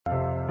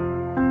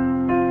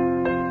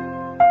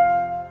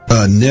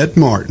Annette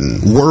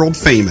Martin,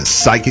 world-famous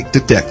psychic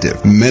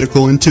detective,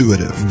 medical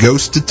intuitive,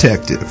 ghost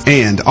detective,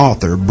 and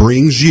author,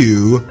 brings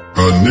you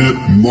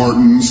Annette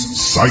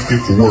Martin's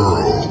Psychic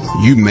World.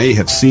 You may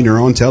have seen her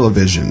on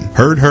television,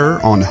 heard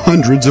her on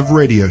hundreds of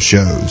radio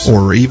shows,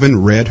 or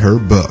even read her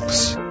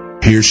books.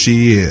 Here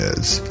she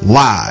is,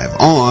 live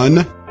on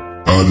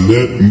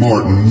Annette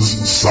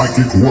Martin's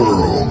Psychic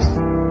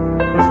World.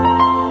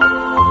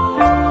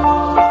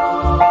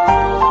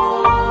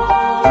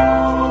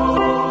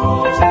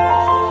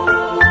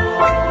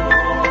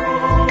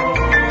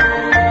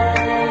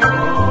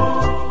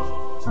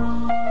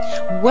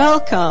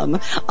 Welcome.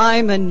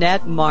 I'm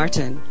Annette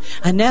Martin.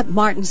 Annette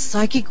Martin's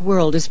Psychic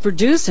World is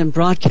produced and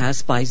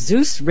broadcast by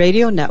Zeus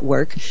Radio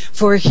Network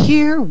for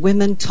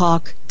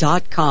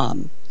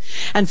HearWomenTalk.com.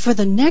 And for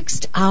the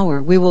next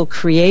hour, we will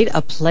create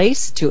a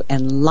place to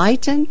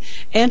enlighten,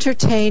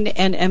 entertain,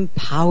 and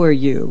empower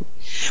you.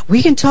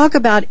 We can talk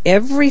about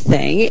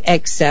everything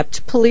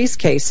except police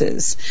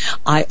cases.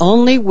 I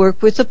only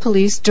work with the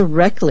police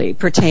directly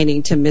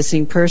pertaining to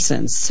missing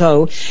persons.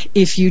 So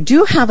if you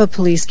do have a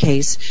police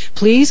case,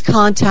 please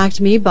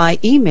contact me by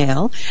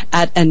email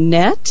at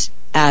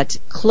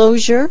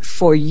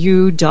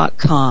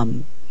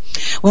annette@closureforyou.com.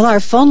 Well, our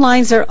phone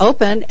lines are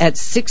open at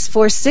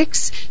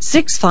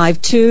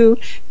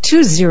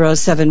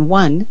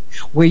 646-652-2071,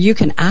 where you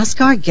can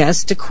ask our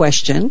guest a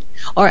question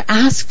or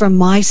ask for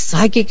my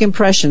psychic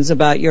impressions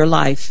about your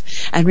life.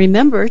 And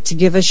remember to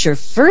give us your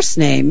first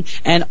name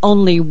and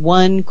only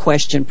one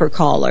question per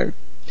caller.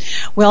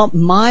 Well,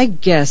 my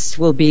guests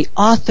will be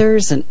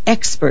authors and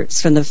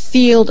experts from the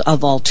field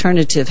of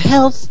alternative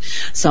health,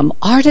 some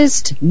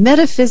artists,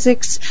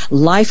 metaphysics,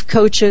 life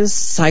coaches,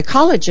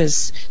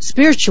 psychologists,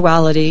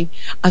 spirituality,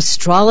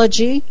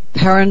 astrology,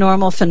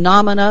 paranormal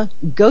phenomena,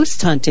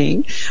 ghost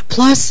hunting,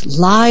 plus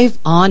live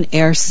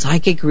on-air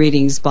psychic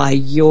readings by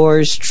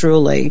yours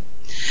truly.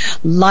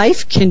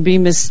 Life can be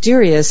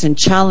mysterious and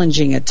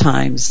challenging at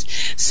times,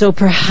 so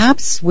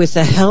perhaps with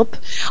the help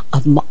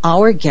of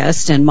our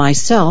guest and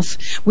myself,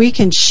 we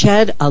can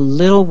shed a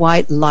little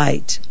white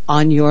light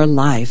on your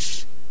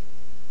life.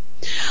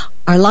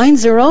 Our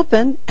lines are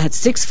open at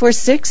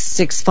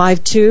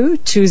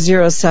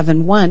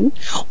 646-652-2071,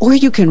 or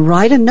you can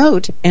write a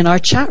note in our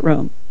chat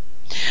room.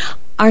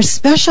 Our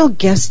special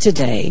guest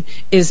today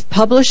is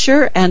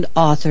publisher and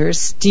author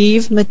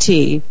Steve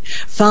Matee,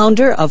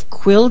 founder of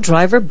Quill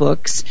Driver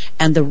Books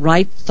and The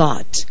Right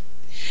Thought.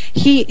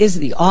 He is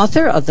the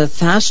author of the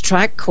Fast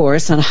Track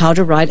course on how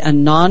to write a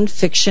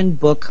non-fiction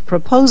book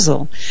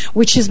proposal,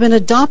 which has been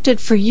adopted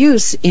for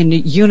use in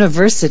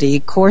university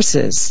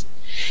courses.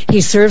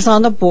 He serves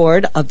on the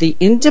board of the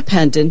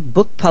Independent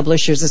Book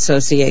Publishers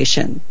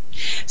Association.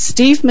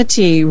 Steve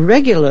Matee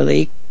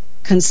regularly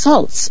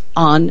consults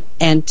on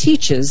and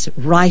teaches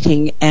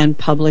writing and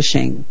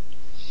publishing.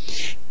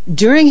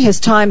 During his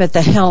time at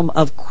the helm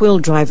of Quill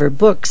Driver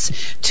Books,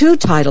 2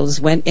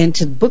 titles went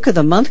into Book of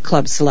the Month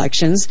Club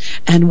selections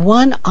and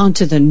 1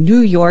 onto the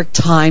New York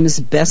Times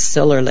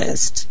bestseller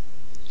list.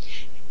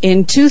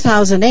 In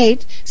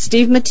 2008,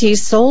 Steve Matee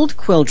sold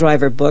Quill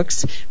Driver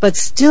Books, but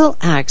still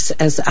acts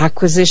as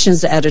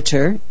acquisitions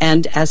editor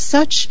and as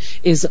such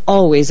is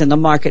always in the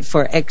market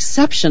for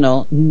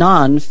exceptional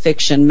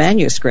non-fiction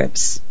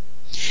manuscripts.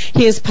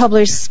 He has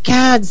published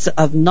scads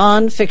of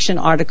non-fiction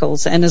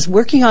articles and is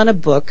working on a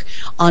book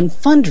on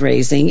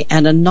fundraising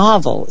and a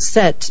novel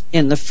set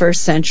in the 1st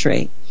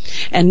century.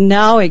 And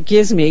now it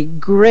gives me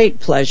great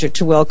pleasure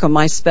to welcome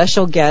my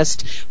special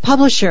guest,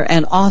 publisher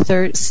and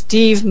author,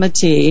 Steve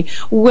Matee.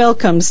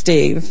 Welcome,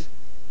 Steve.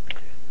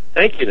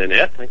 Thank you,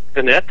 Annette.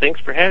 Annette,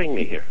 thanks for having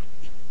me here.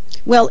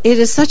 Well, it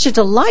is such a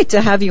delight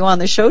to have you on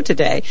the show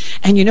today.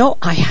 And you know,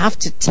 I have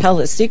to tell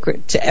a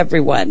secret to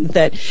everyone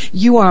that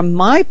you are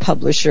my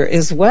publisher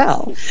as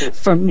well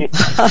for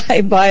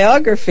my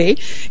biography,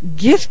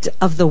 Gift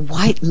of the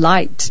White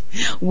Light,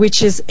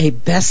 which is a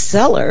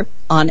bestseller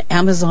on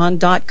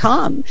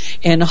Amazon.com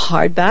in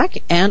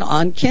hardback and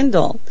on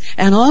Kindle,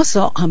 and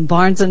also on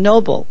Barnes &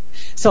 Noble.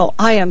 So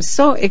I am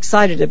so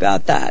excited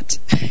about that.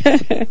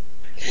 Well,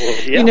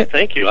 yeah,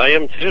 thank you. I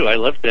am too. I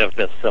love to have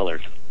bestsellers.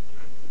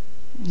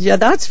 Yeah,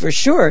 that's for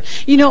sure.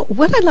 You know,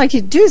 what I'd like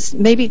you to do is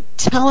maybe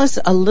tell us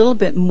a little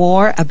bit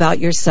more about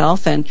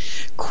yourself and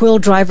Quill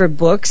Driver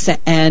Books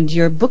and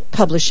your book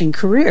publishing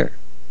career.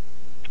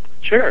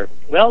 Sure.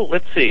 Well,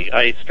 let's see.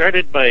 I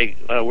started my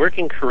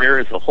working career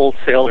as a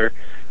wholesaler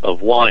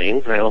of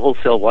wines. I had a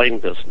wholesale wine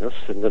business,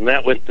 and then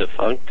that went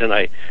defunct, and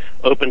I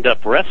opened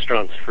up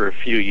restaurants for a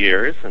few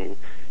years and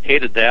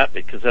hated that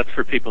because that's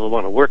for people who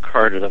want to work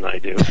harder than I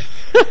do.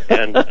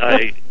 And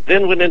I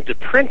then went into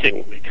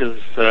printing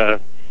because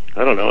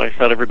I don't know, I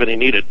thought everybody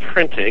needed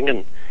printing,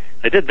 and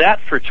I did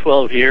that for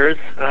 12 years,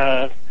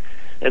 and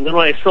then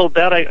when I sold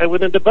that, I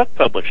went into book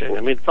publishing.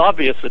 I mean, it's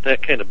obvious with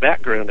that kind of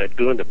background I'd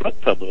go into book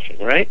publishing,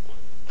 right?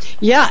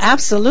 Yeah,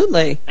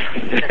 absolutely.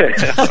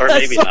 Or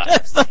maybe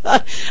not.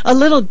 A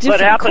little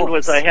different. What happened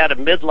was I had a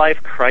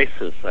midlife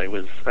crisis. I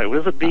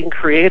wasn't being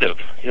creative.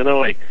 You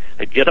know, I'd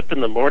get up in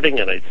the morning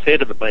and I'd say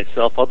to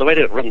myself, although I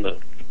didn't run the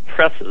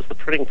presses, the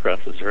printing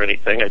presses or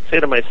anything, I'd say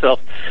to myself,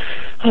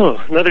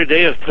 oh, another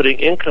day of putting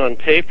ink on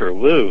paper.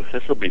 Woo,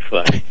 this will be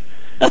fun.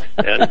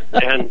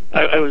 and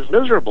I was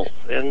miserable.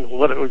 And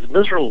what I was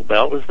miserable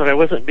about was that I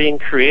wasn't being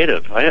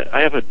creative.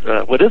 I have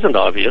what isn't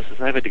obvious is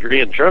I have a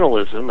degree in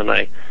journalism, and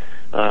I,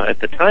 at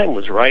the time,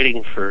 was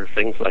writing for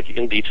things like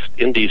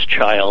Indies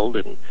Child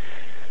and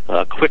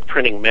Quick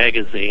Printing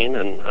Magazine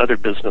and other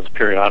business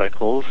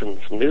periodicals and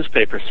some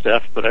newspaper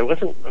stuff, but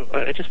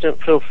I just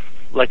didn't feel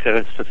like I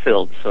was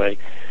fulfilled. So I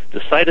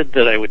decided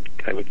that I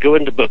would go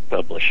into book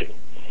publishing,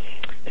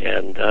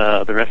 and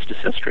the rest is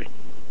history.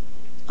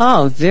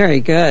 Oh,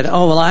 very good.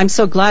 Oh, well, I'm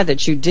so glad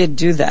that you did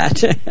do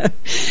that.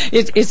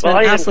 It's been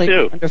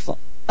absolutely wonderful.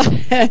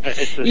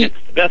 It's the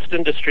best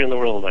industry in the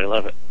world. I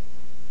love it.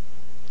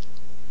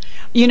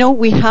 You know,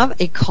 we have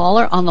a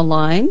caller on the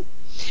line.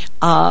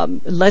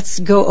 Let's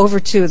go over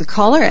to the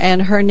caller, and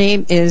her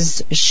name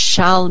is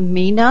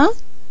Shalmina.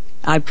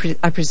 I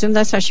presume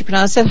that's how she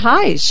pronounced it.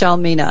 Hi,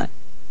 Shalmina.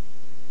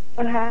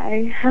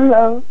 Hi.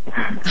 Hello.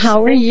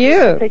 How are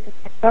you?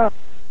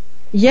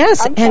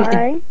 Yes, I'm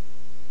fine.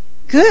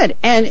 Good.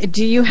 And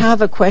do you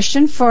have a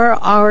question for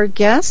our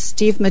guest,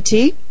 Steve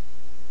Matee?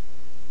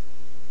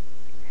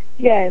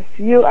 Yes,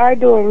 you are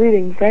doing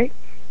readings, right?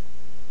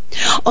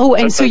 Oh,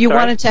 and so you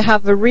wanted to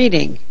have a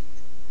reading?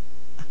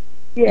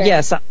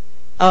 Yes.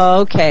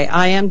 Okay,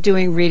 I am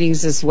doing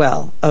readings as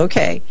well.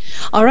 Okay.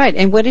 All right,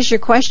 and what is your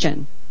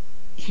question?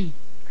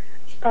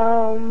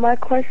 My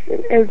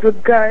question is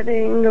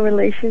regarding the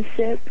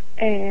relationship,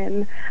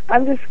 and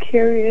I'm just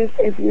curious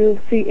if you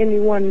see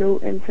anyone new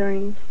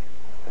entering.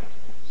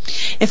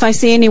 If I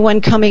see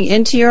anyone coming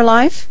into your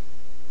life?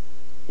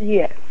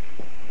 Yes.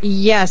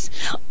 Yes.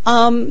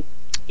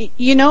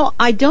 You know,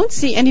 I don't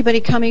see anybody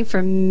coming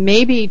from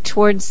maybe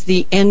towards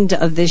the end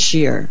of this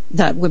year.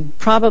 That would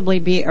probably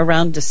be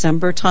around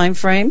December time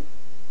frame.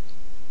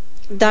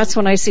 That's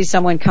when I see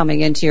someone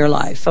coming into your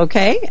life,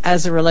 okay,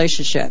 as a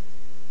relationship.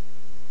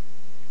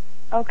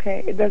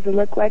 Okay. Does it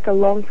look like a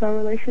long-term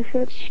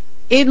relationship?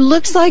 It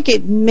looks like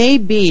it may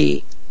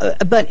be,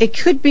 but it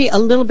could be a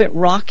little bit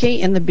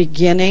rocky in the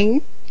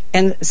beginning.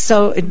 And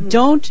so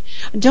don't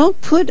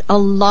put a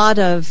lot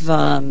of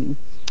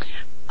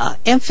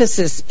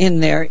emphasis in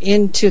there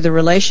into the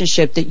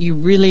relationship that you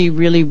really,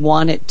 really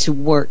want it to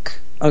work,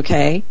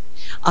 okay?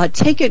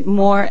 Take it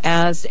more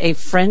as a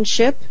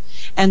friendship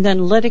and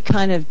then let it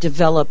kind of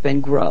develop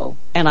and grow.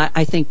 And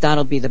I think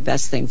that'll be the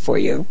best thing for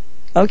you.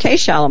 Okay,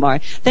 Shalimar.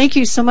 Thank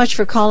you so much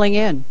for calling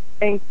in.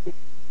 Thank you.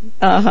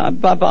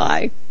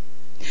 Bye-bye.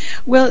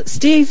 Well,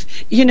 Steve,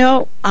 you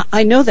know,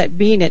 I know that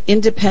being an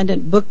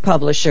independent book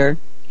publisher,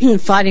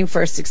 fighting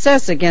for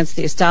success against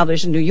the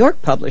established New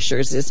York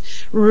publishers is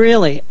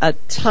really a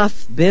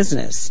tough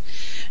business.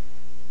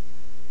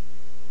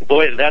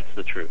 Boy, that's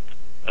the truth.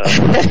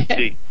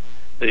 The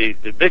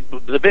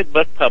big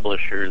book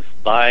publishers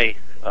buy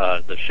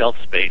the shelf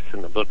space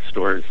in the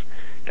bookstores,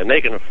 and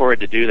they can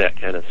afford to do that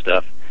kind of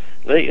stuff.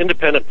 The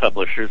independent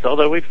publishers,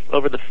 although we've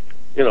over the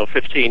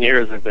 15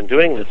 years I've been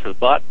doing this, have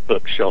bought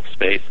book shelf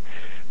space.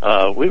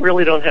 We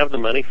really don't have the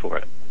money for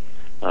it.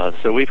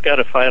 So we've got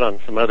to fight on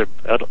some other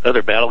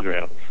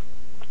battlegrounds.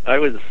 I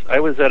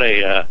was at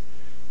a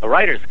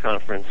writers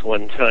conference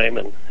one time,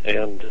 and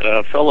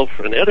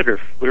an editor.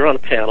 We were on a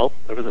panel.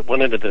 I was at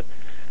one end of the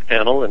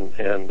panel, and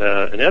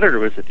an editor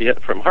was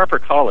from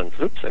HarperCollins.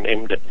 Oops, I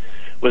named it.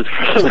 Was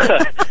from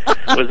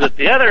was at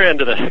the other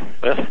end of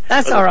the.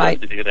 That's all right.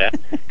 To do that.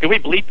 Can we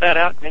bleep that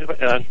out?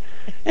 At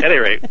any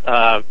rate,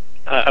 I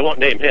won't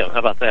name him. How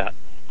about that?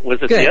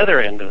 Was at Good. The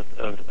other end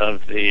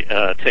of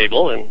the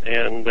table,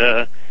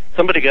 and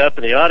somebody got up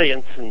in the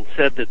audience and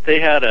said that they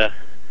had a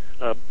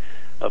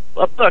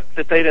book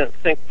that they didn't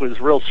think was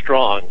real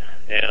strong,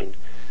 and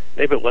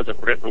maybe it wasn't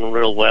written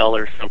real well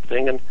or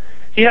something. And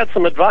he had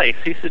some advice.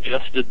 He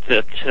suggested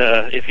that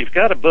if you've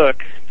got a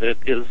book that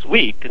is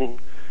weak and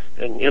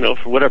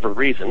for whatever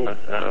reason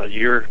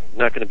you're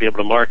not going to be able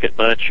to market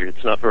much, or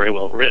it's not very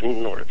well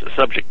written, or it's a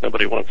subject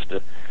nobody wants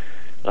to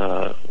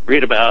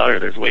read about, or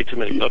there's way too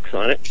many books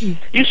on it,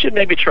 you should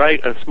maybe try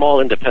a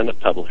small independent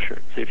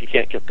publisher. See if you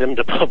can't get them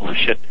to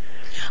publish it.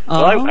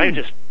 Oh.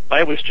 Well,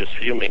 I was just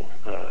fuming.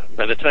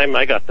 By the time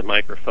I got the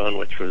microphone,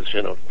 which was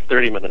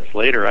 30 minutes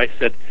later, I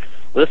said,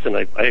 "Listen,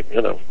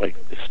 my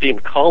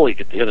esteemed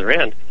colleague at the other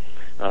end,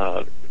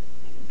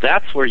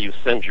 that's where you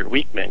send your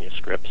weak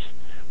manuscripts.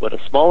 What a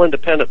small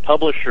independent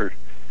publisher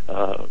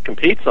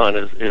competes on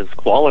is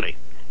quality.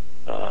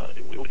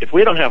 If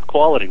we don't have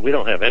quality, we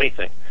don't have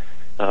anything.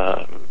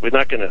 We're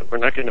not going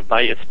to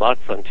buy you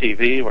spots on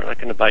TV. We're not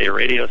going to buy you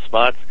radio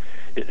spots.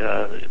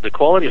 The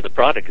quality of the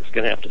product is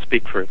going to have to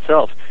speak for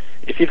itself.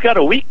 If you've got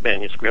a weak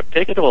manuscript,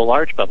 take it to a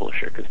large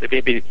publisher, because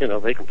they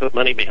can put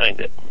money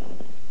behind it."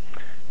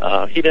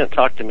 He didn't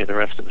talk to me the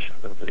rest of the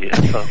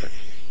conference.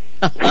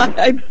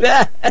 I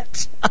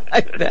bet.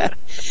 I bet.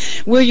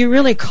 Well, you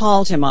really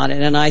called him on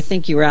it, and I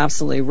think you were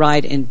absolutely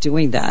right in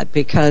doing that,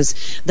 because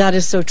that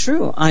is so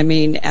true. I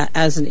mean,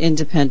 as an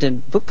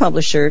independent book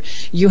publisher,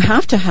 you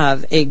have to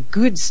have a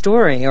good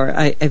story or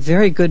a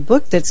very good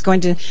book that's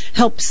going to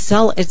help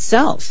sell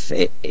itself.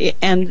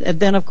 And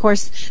then, of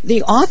course,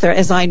 the author,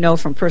 as I know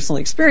from personal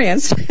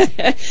experience,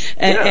 that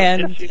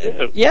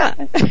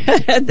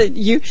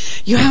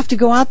you have to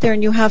go out there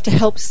and you have to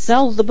help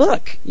sell the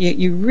book.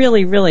 You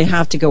really, really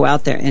have to go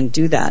out there and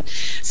do that.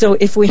 So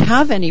if we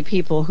have any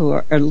people who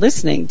are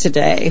listening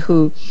today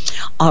who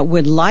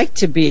would like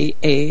to be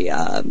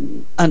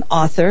an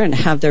author and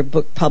have their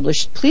book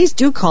published, please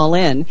do call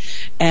in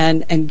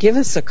and give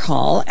us a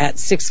call at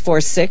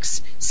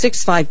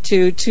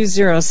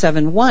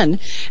 646-652-2071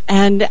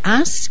 and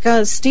ask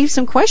Steve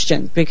some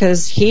questions,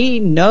 because he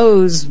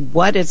knows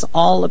what it's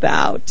all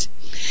about.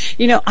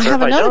 You know, I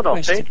have another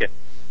question. I'll take it.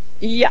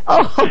 Yeah.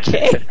 Oh,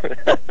 okay.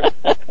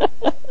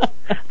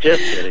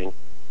 Just kidding.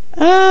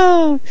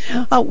 Oh,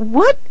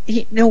 what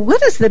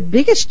is the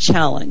biggest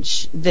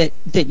challenge that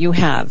you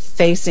have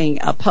facing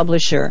a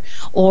publisher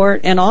or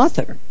an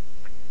author?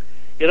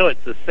 You know,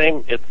 it's the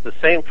same. It's the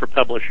same for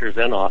publishers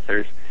and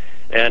authors,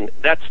 and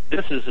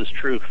this is as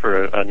true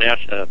for a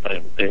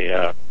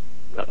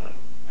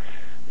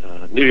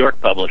New York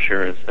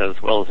publisher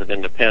as well as an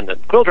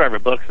independent. Quill Driver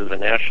Books is a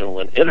national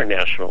and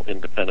international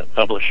independent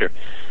publisher,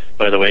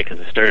 by the way,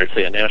 because I started to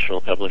say a national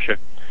publisher.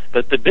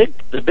 But the big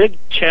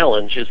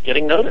challenge is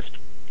getting noticed.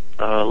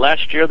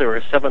 Last year there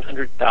were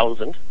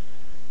 700,000.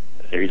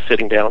 Are you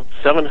sitting down?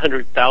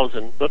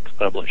 700,000 books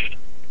published.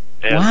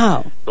 And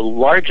wow. The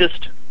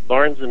largest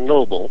Barnes &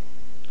 Noble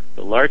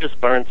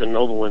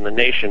in the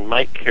nation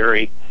might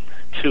carry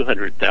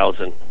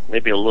 200,000,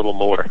 maybe a little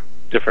more,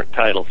 different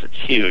titles. It's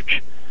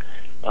huge.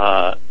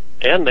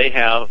 And they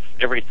have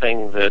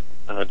everything that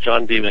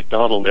John D.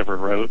 MacDonald ever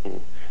wrote,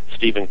 and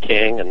Stephen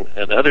King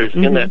and others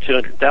in that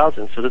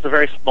 200,000. So there's a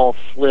very small,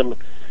 slim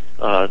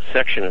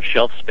section of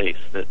shelf space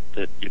that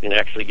you can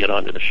actually get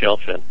onto the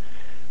shelf in.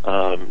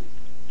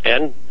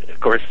 And, of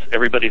course,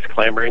 everybody's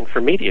clamoring for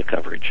media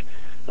coverage.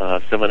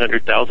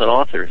 700,000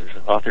 authors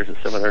of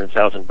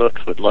 700,000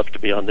 books would love to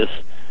be on this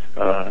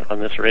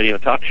radio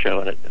talk show,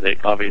 and they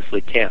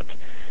obviously can't.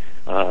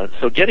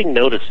 So getting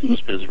noticed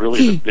is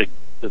really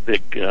the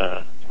big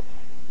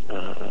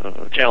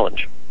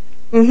challenge.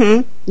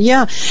 Mm-hmm.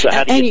 Yeah. So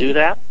how do you do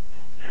that?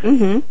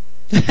 Mm-hmm.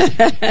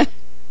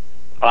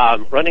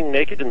 Running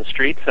naked in the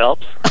streets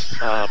helps,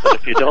 but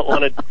if you don't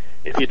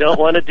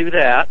want to do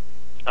that,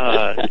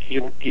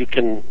 you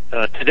can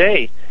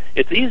today.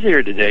 It's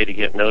easier today to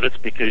get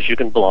noticed because you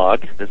can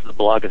blog. This is the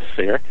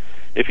blogosphere.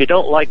 If you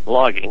don't like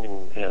blogging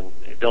and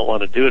you don't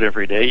want to do it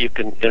every day, you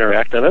can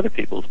interact on other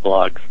people's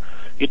blogs.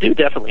 You do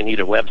definitely need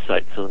a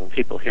website, so when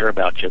people hear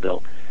about you,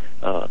 they'll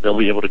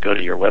be able to go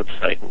to your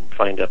website and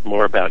find out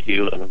more about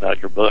you and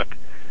about your book.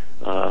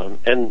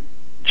 And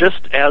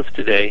just as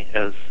today,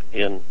 as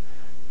in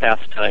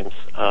past times,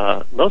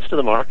 most of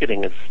the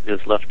marketing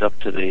is left up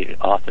to the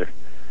author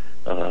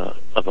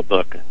of a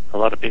book. A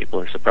lot of people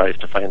are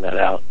surprised to find that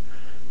out.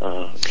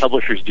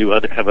 Publishers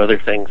have other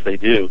things they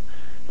do,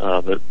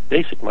 but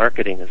basic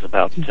marketing is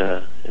about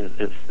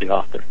is the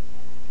author.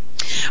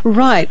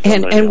 Right,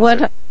 and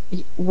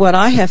what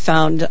I have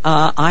found,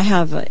 I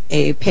have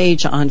a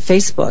page on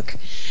Facebook,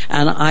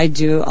 and I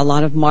do a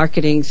lot of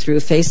marketing through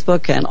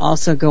Facebook, and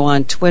also go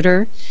on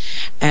Twitter,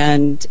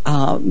 and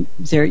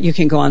there you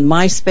can go on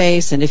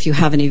MySpace, and if you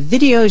have any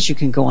videos, you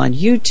can go on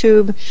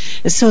YouTube.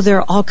 So there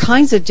are all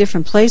kinds of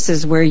different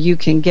places where you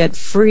can get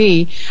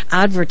free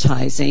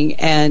advertising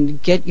and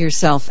get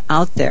yourself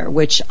out there,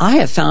 which I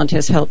have found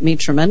has helped me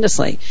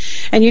tremendously.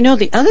 And you know,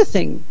 the other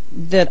thing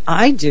that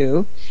I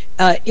do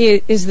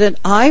is that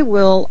I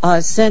will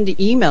send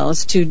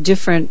emails to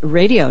different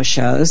radio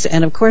shows,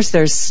 and of course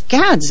there's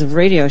scads of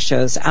radio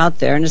shows out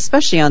there, and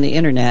especially on the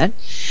internet,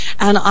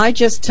 and I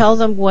just tell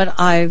them what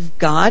I've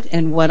got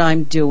and what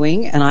I'm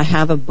doing, and I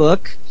have a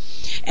book,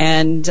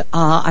 and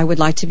I would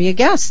like to be a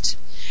guest.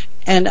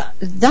 And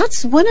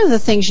that's one of the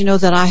things, you know,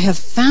 that I have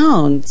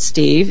found,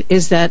 Steve,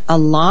 is that a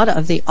lot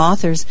of the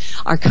authors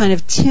are kind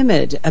of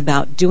timid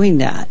about doing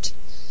that.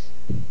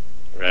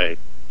 Right.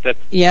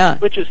 Yeah.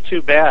 Which is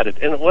too bad.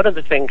 And one of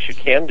the things you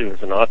can do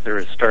as an author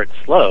is start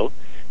slow,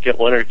 get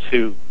one or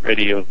two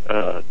radio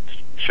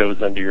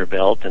shows under your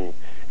belt and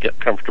get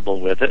comfortable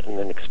with it, and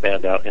then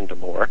expand out into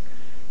more.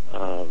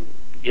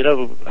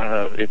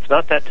 It's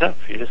not that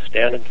tough. You just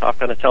stand and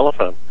talk on a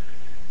telephone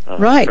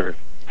right. for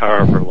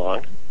however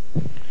long.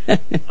 That,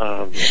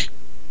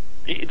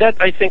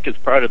 I think, is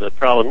part of the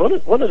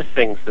problem. One of the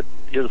things that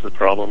is the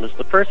problem is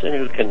the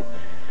person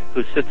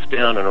who sits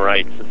down and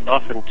writes is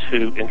often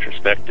too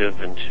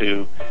introspective and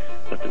too,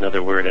 what's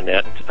another word,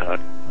 Annette,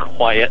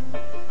 quiet,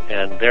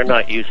 and they're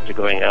not used to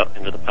going out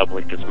into the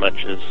public as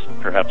much as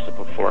perhaps a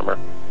performer.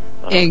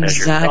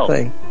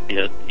 Exactly.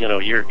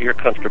 You're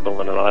comfortable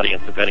in an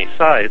audience of any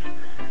size.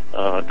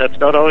 That's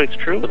not always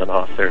true with an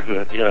author who,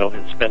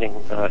 is spending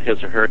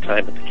his or her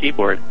time at the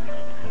keyboard.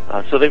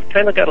 So they've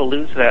kind of got to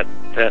lose that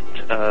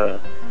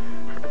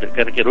they've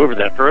got to get over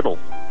that hurdle.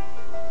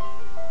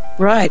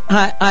 Right.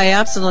 I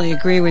absolutely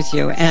agree with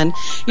you. And,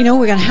 we're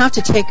going to have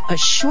to take a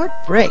short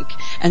break.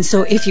 And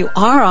so if you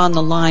are on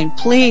the line,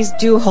 please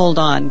do hold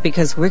on,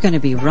 because we're going to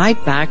be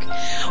right back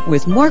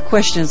with more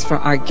questions for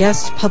our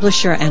guest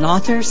publisher and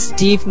author,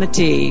 Steve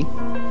Mattee.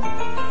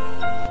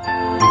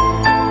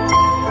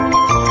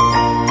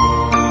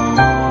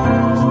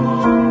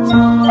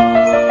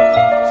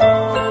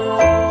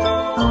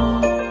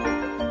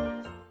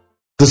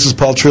 This is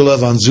Paul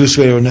Truelove on Zeus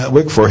Radio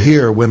Network for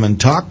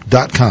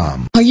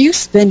HearWomenTalk.com. Are you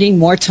spending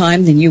more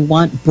time than you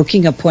want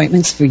booking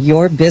appointments for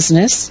your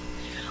business?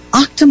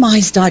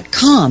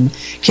 Optimize.com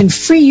can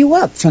free you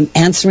up from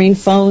answering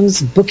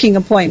phones, booking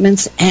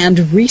appointments, and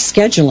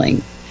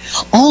rescheduling.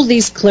 All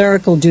these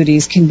clerical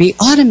duties can be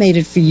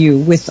automated for you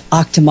with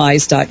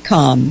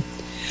Optimize.com.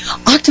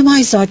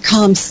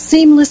 Optimize.com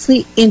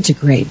seamlessly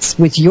integrates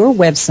with your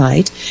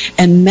website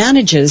and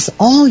manages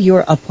all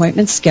your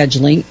appointment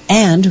scheduling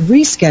and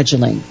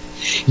rescheduling.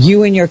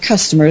 You and your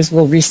customers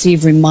will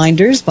receive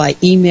reminders by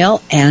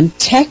email and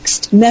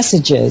text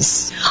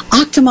messages.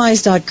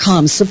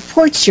 Optimize.com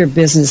supports your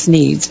business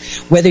needs,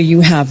 whether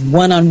you have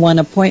one-on-one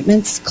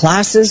appointments,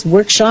 classes,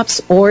 workshops,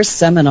 or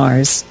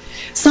seminars.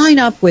 Sign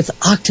up with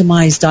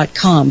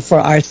Optimize.com for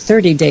our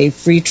 30-day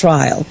free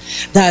trial.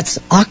 That's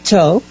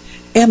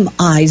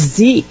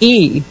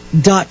MIZE.com.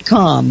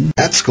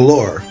 Hats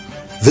galore.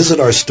 Visit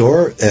our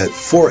store at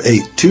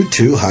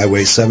 4822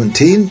 Highway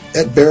 17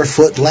 at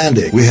Barefoot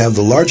Landing. We have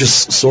the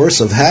largest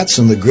source of hats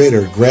in the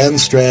greater Grand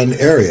Strand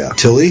area.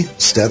 Tilly,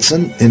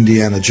 Stetson,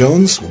 Indiana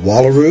Jones,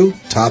 Wallaroo,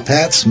 top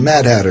hats,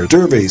 Mad Hatter,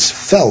 derbies,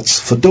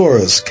 felts,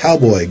 fedoras,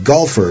 cowboy,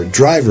 golfer,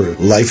 driver,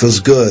 life is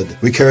good.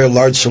 We carry a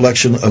large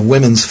selection of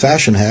women's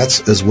fashion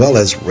hats as well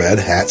as Red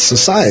Hat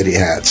Society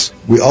hats.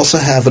 We also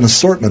have an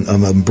assortment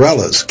of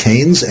umbrellas,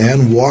 canes,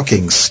 and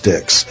walking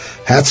sticks.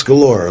 Hats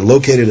galore,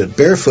 located at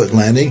Barefoot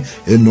Landing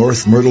in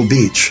North Myrtle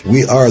Beach.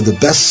 We are the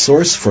best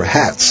source for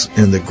hats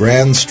in the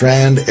Grand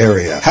Strand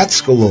area. Hats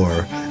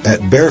galore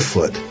at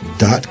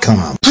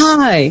barefoot.com.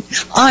 Hi,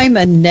 I'm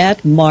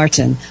Annette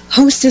Martin,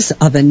 hostess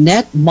of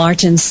Annette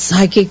Martin's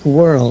Psychic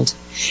World.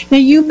 Now,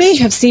 you may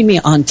have seen me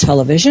on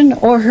television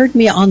or heard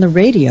me on the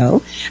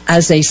radio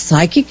as a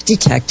psychic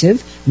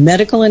detective,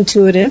 medical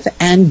intuitive,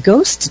 and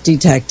ghost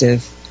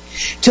detective.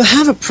 To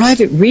have a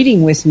private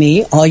reading with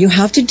me, all you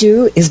have to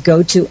do is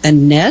go to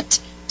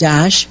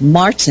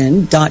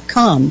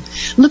Annette-Martin.com.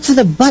 Look for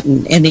the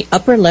button in the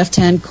upper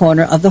left-hand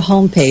corner of the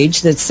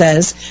homepage that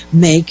says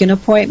Make an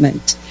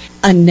Appointment.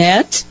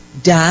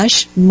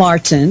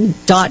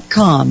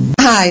 Annette-Martin.com.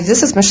 Hi,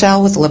 this is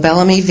Michelle with La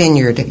Bellamy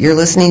Vineyard. You're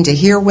listening to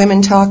Hear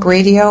Women Talk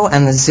Radio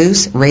on the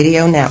Zeus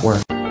Radio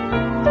Network.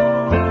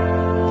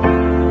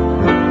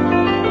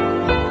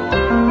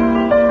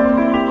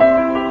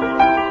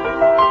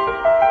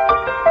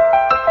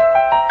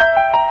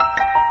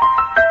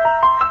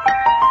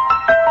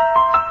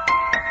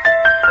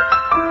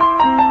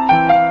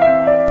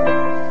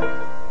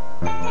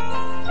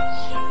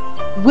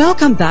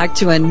 Welcome back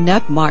to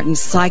Annette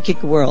Martin's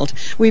Psychic World.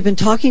 We've been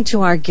talking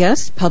to our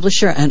guest,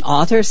 publisher and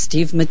author,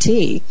 Steve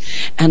Mattee.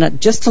 And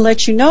just to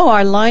let you know,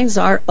 our lines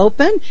are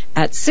open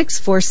at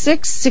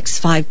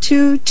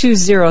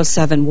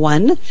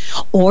 646-652-2071,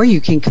 or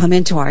you can come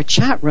into our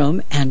chat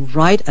room and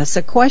write us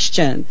a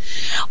question.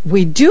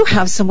 We do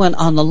have someone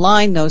on the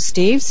line, though,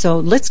 Steve, so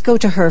let's go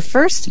to her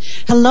first.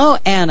 Hello,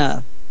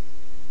 Anna.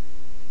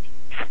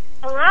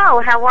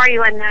 Hello, how are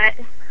you, Annette?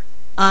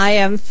 I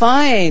am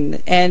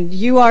fine. And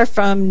you are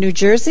from New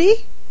Jersey?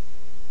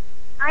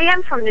 I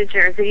am from New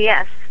Jersey,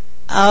 yes.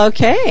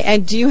 Okay.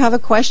 And do you have a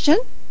question?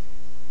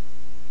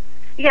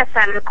 Yes, I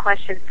have a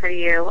question for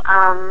you.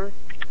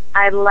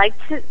 I'd like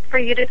for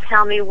you to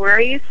tell me where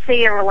you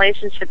see a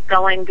relationship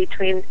going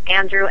between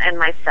Andrew and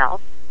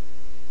myself.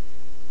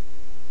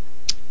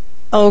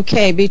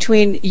 Okay,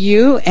 between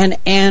you and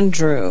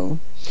Andrew.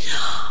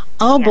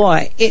 Oh, yes.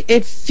 Boy,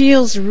 it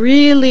feels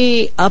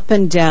really up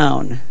and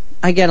down.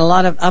 I get a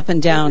lot of up and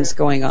downs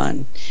going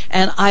on.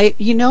 And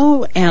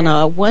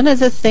Anna, one of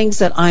the things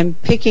that I'm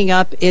picking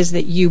up is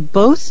that you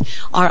both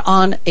are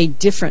on a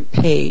different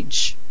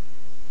page.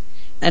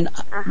 And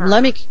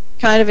let me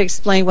kind of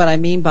explain what I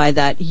mean by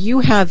that. You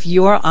have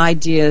your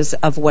ideas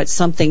of what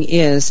something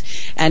is,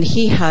 and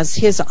he has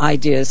his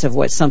ideas of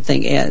what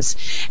something is.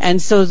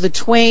 And so the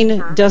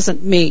twain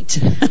doesn't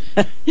meet.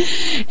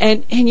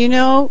 and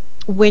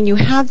when you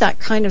have that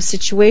kind of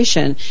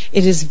situation,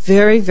 it is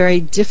very,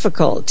 very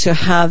difficult to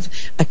have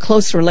a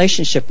close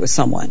relationship with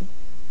someone.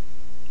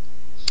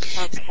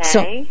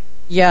 Okay.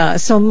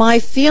 So my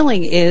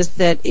feeling is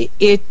that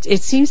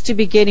it seems to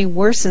be getting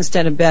worse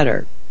instead of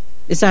better.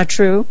 Is that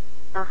true?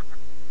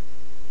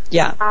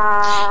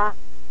 Yeah.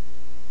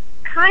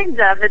 Kind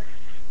of.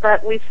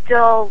 But we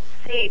still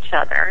see each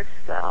other,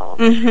 so.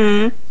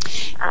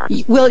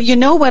 Well,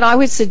 what I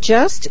would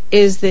suggest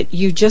is that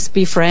you just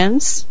be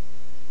friends.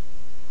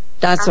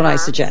 That's what I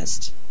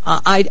suggest.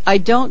 I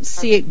don't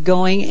see it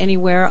going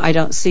anywhere. I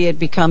don't see it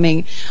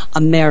becoming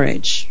a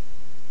marriage.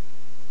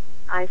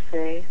 I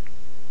see.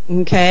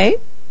 Okay?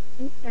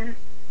 Yeah.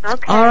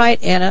 Okay. All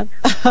right, Anna.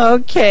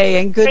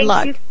 Okay, and good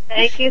luck.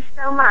 Thank you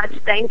so much.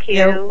 Thank you.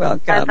 You're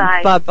welcome.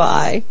 Bye-bye.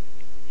 Bye-bye.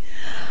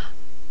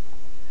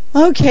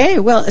 Okay,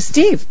 well,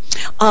 Steve,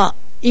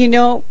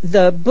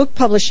 the book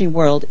publishing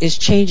world is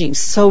changing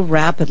so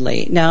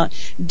rapidly. Now,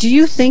 do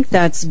you think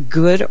that's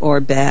good or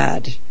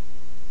bad?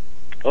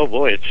 Oh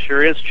boy, it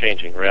sure is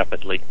changing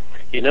rapidly.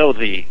 To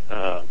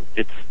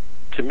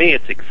me,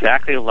 it's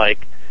exactly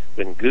like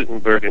when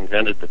Gutenberg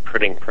invented the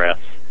printing press,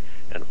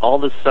 and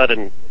all of a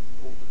sudden,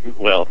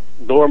 well,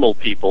 normal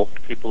people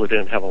who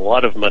didn't have a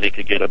lot of money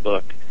could get a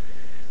book.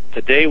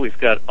 Today we've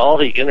got all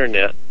the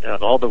internet,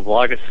 all the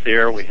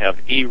blogosphere. We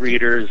have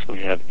e-readers,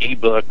 we have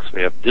e-books,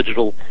 we have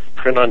digital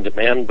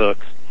print-on-demand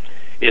books.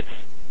 It's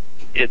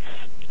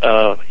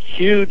a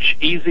huge,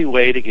 easy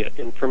way to get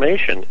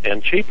information,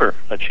 and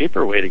a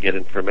cheaper way to get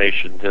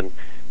information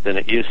than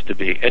it used to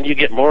be, and you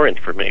get more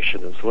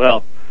information as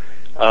well.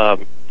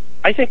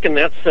 I think in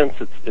that sense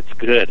it's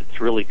good. It's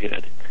really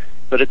good,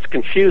 but it's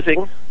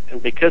confusing,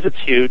 and because it's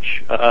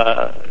huge,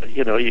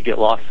 you get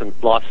lost in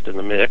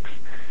the mix.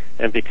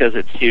 And because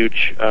it's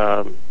huge,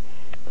 you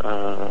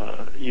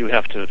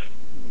have to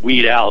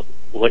weed out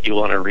what you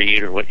want to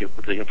read or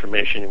the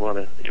information you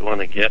want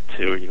to get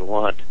to or you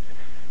want.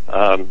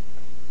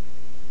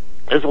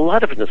 There's a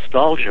lot of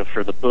nostalgia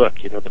for the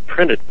book, the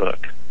printed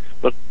book.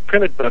 But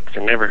printed books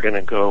are never going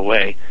to go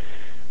away,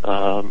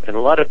 and a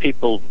lot of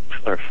people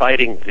are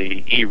fighting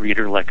the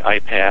e-reader like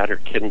iPad or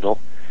Kindle.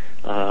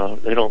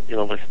 They don't,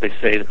 they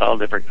say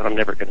I'm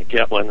never going to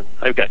get one.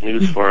 I've got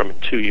news for them. In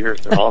 2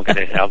 years, they're all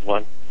going to have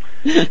one.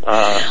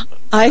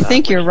 I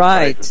think you're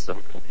right.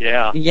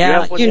 Yeah.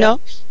 Yeah.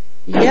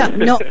 Yeah.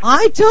 No,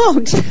 I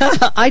don't.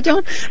 I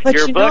don't. But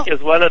your book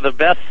is one of the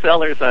best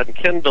sellers on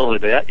Kindle.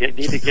 Annette. You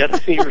need to get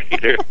an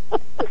e-reader.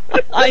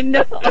 I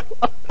know.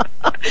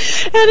 And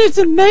it's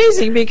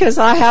amazing because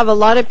I have a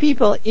lot of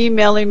people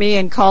emailing me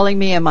and calling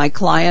me, and my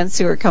clients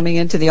who are coming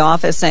into the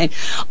office saying,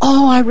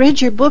 "Oh, I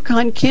read your book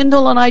on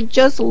Kindle and I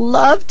just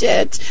loved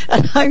it."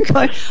 And I'm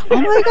going,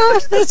 "Oh my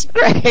gosh, that's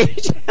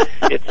great!"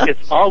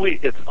 It's always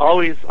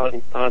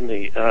on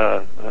the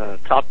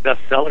top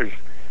bestsellers.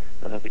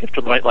 The Gift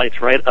of the White Light's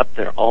right up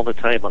there all the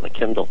time on the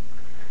Kindle.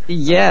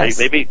 Yes.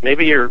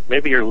 Maybe your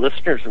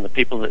listeners and the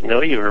people that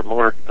know you are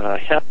more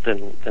hep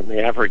than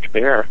the average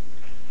bear.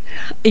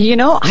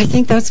 I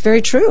think that's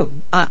very true.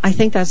 I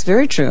think that's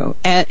very true.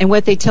 And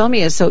what they tell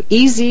me is so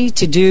easy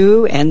to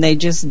do, and they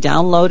just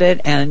download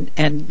it and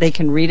they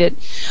can read it,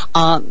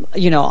 on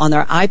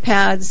their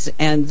iPads,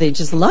 and they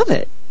just love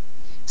it.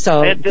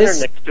 So I had dinner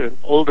next to an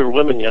older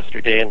woman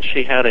yesterday, and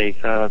she had a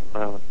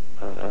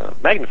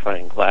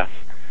magnifying glass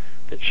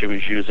that she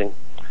was using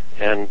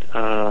and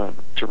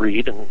to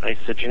read, and I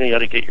said, you ought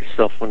to get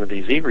yourself one of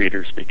these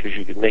e-readers because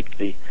you can make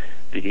the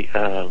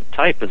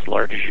type as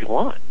large as you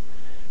want,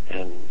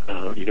 and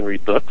you can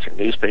read books or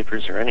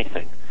newspapers or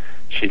anything.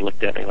 She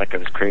looked at me like I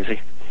was crazy.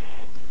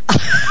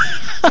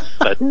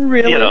 But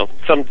really?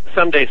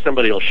 Someday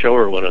somebody will show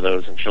her one of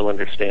those, and she'll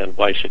understand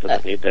why she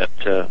doesn't need that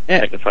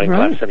magnifying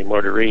glass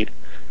anymore to read.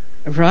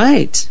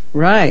 Right.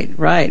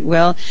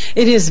 Well,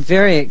 it is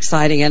very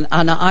exciting, and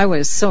I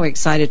was so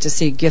excited to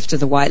see Gift of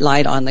the White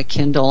Light on the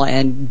Kindle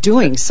and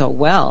doing so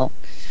well.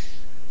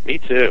 Me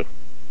too.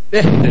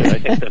 I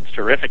think that's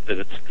terrific that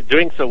it's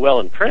doing so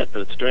well in print,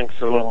 but it's doing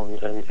so well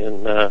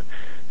in the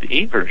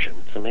e-version.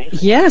 It's amazing.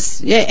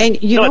 Yes, yeah, and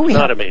it's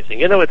not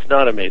amazing. It's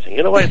not amazing.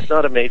 You know why it's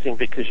not amazing?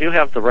 Because you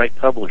have the right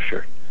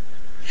publisher.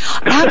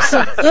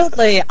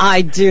 Absolutely,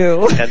 I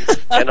do.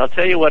 And I'll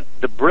tell you what,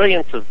 the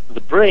brilliant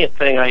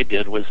thing I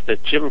did was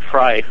that Jim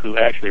Fry, who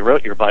actually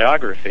wrote your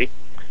biography,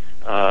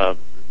 The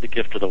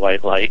Gift of the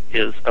White Light,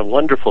 is a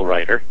wonderful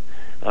writer,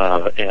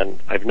 and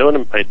I'd known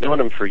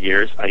him for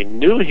years. I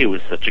knew he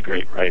was such a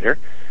great writer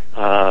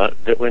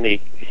that when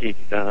he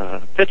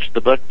pitched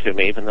the book to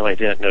me, even though I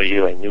didn't know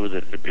you, I knew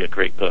that it would be a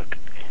great book.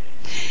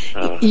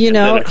 And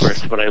then, of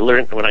course,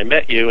 when I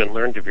met you and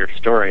learned of your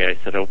story, I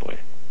said, "Oh boy."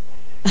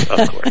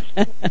 Of course.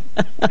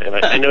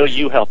 And I know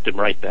you helped him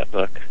write that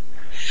book.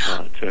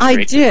 To a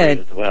great degree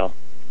as well.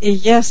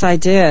 Yes, I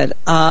did.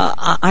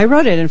 I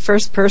wrote it in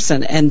first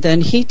person, and then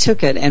he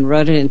took it and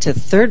wrote it into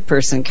third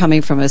person,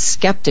 coming from a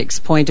skeptic's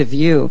point of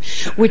view,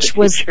 which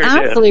was sure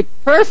absolutely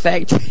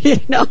perfect.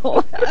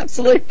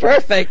 Absolutely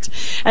perfect.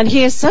 And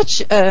he is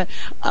such a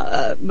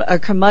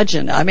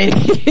curmudgeon. I mean,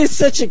 he's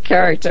such a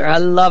character. I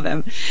love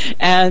him,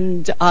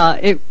 and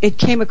it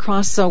came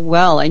across so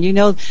well. And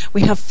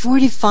we have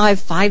 45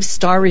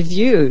 5-star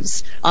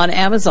reviews on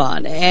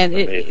Amazon,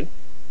 and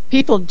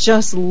people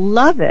just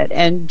love it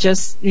and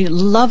just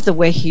love the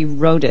way he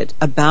wrote it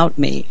about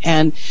me.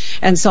 And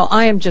so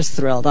I am just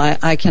thrilled.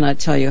 I cannot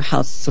tell you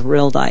how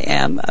thrilled I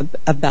am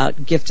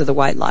about Gift of the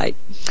White Light.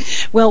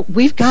 Well,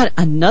 we've got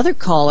another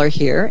caller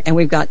here, and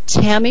we've got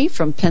Tammy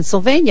from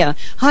Pennsylvania.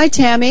 Hi,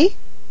 Tammy.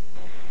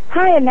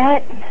 Hi,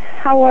 Annette.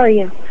 How are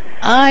you?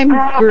 I'm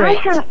great.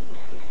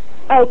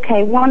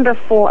 Okay,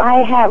 wonderful.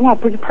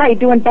 We're probably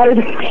doing better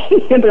than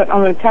me, but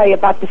I'm going to tell you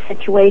about the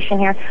situation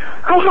here.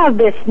 I have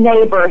this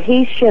neighbor.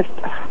 He's just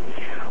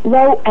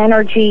low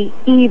energy,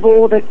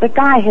 evil. The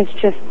guy has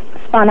just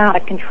spun out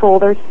of control.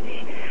 He's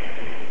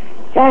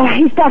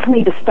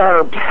definitely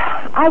disturbed.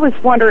 I was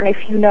wondering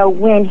if you know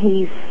when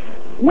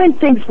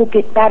things will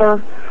get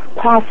better,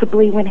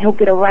 possibly when he'll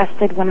get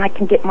arrested, when I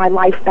can get my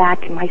life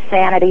back and my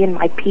sanity and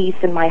my peace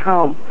and my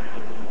home.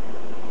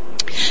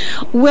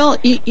 Well,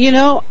 you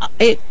know,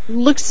 it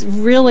looks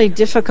really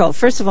difficult.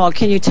 First of all,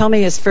 can you tell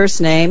me his first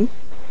name?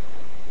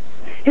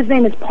 His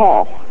name is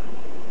Paul.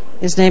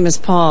 His name is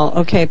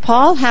Paul. Okay,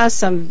 Paul has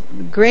some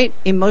great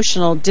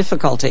emotional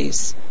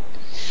difficulties,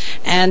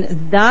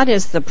 and that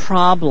is the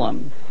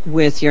problem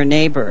with your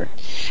neighbor.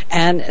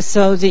 And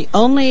so the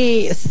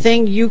only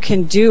thing you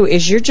can do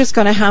is you're just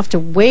going to have to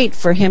wait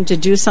for him to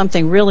do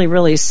something really,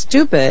 really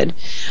stupid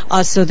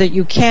so that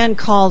you can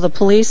call the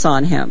police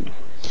on him.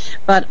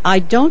 But I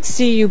don't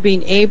see you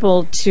being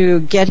able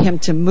to get him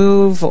to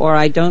move, or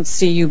I don't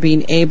see you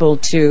being able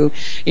to,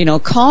 you know,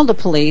 call the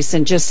police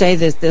and just say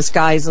that this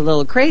guy's a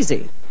little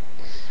crazy.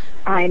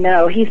 I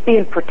know. He's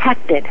being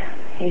protected.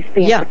 He's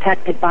being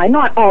protected by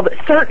not all, but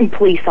certain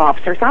police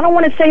officers. I don't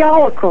want to say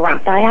all are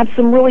corrupt. I have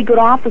some really good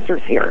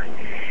officers here.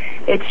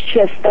 It's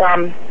just,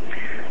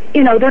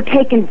 you know, they're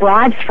taking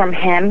bribes from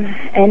him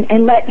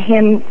and letting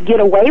him get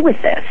away with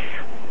this.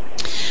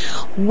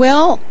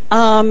 Well,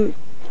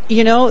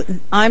 you know,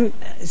 I'm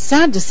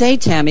sad to say,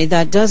 Tammy,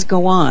 that does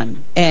go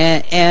on,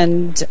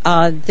 and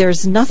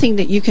there's nothing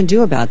that you can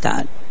do about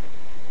that.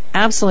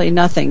 Absolutely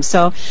nothing.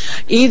 So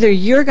either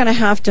you're going to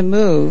have to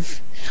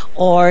move,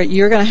 or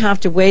you're going to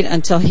have to wait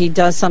until he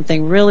does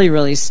something really,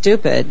 really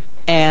stupid,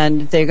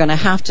 and they're going to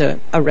have to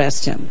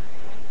arrest him.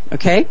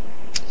 Okay?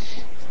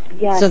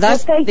 Yes. So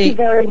that's thank you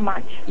very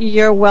much.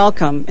 You're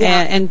welcome,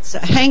 and so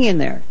hang in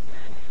there.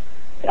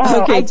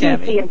 Oh, okay, I do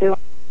see him doing it,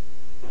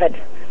 but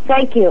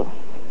thank you.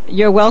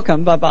 You're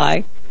welcome.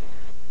 Bye-bye.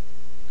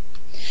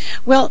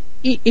 Well,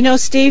 you know,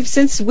 Steve,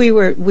 since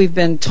we've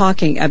been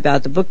talking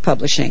about the book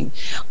publishing,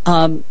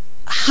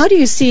 how do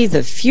you see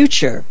the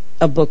future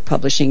of book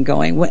publishing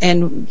going,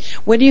 and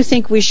what do you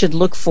think we should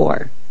look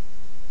for?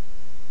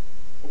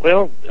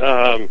 Well,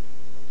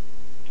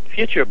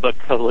 future of book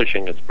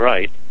publishing is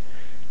bright.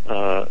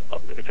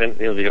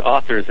 The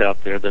authors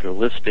out there that are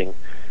listing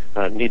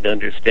need to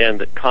understand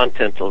that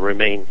content will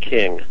remain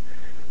king.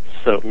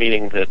 So,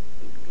 meaning that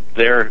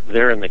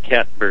they're in the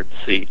catbird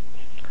seat.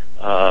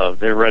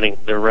 They're running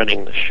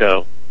the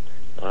show,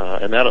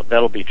 and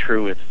that'll be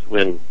true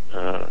when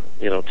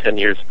 10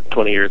 years,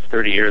 20 years,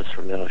 30 years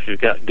from now. If you've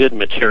got good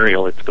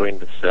material, it's going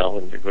to sell,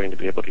 and you're going to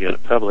be able to get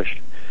it published.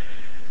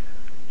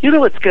 You know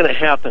what's going to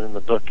happen in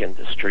the book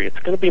industry? It's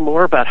going to be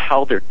more about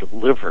how they're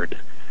delivered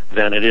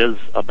than it is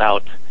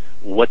about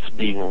what's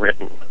being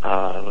written.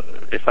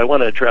 If I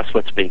want to address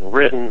what's being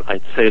written,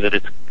 I'd say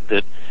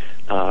that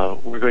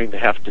we're going to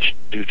have to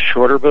do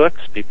shorter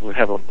books. People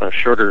have a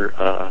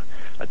shorter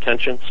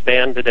attention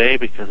span today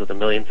because of the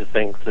millions of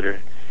things that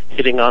are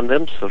hitting on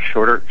them, so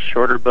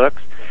shorter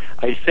books.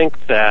 I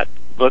think that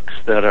books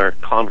that are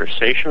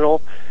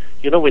conversational,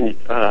 when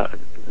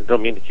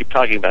don't mean to keep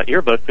talking about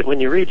your book, but when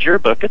you read your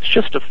book, it's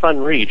just a fun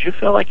read. You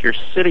feel like you're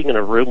sitting in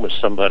a room with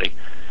somebody,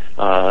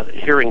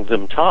 hearing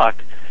them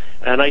talk.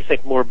 And I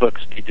think more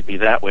books need to be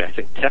that way. I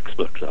think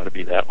textbooks ought to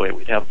be that way.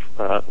 We'd have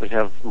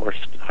more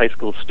high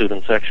school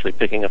students actually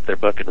picking up their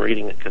book and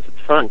reading it because it's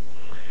fun.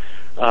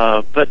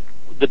 But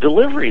the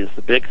delivery is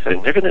the big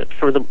thing. They're going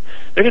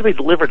to be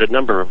delivered a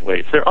number of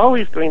ways. They're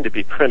always going to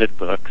be printed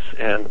books,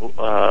 and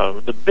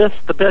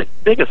the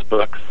biggest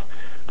books,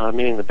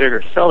 meaning the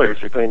bigger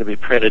sellers, are going to be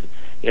printed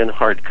in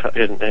hard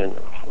copies,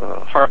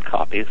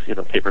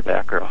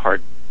 paperback or a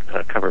hard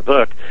cover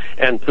book,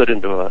 and put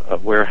into a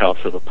warehouse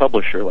of a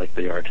publisher like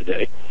they are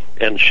today,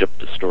 and shipped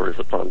to stores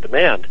upon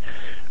demand.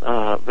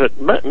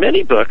 But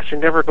many books are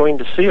never going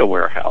to see a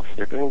warehouse.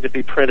 They're going to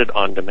be printed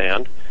on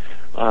demand.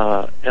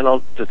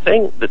 And the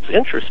thing that's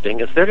interesting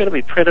is they're going to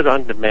be printed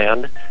on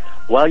demand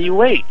while you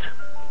wait.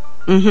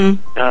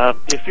 Mm-hmm.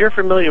 If you're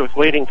familiar with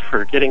waiting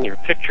for getting your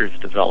pictures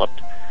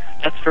developed,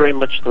 that's very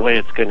much the way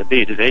it's going to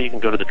be. Today you can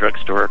go to the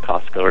drugstore or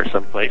Costco or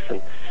someplace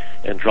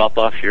and drop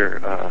off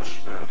your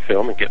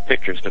film and get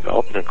pictures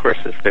developed. And, of course,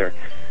 if they're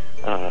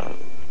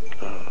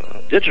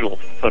digital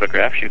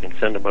photographs, you can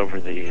send them over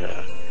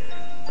the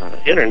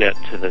Internet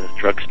to the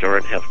drugstore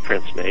and have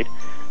prints made.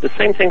 The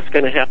same thing's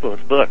going to happen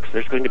with books.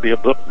 There's going to be a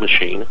book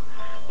machine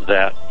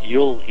that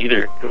you'll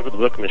either go to the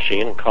book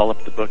machine and call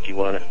up the book you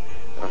want to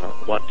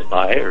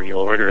buy, or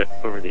you'll order it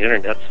over the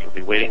Internet, so it'll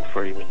be waiting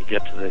for you when you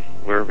get to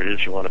wherever it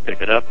is you want to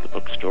pick it up, the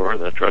bookstore,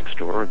 the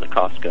drugstore, or the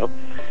Costco.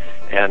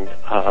 And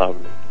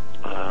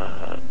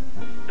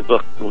the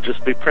book will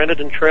just be printed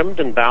and trimmed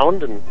and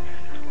bound and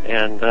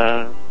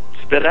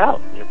spit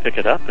out. You pick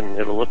it up, and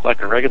it'll look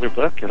like a regular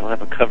book. It'll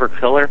have a color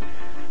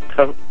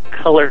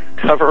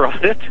cover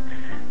on it,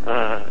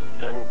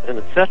 and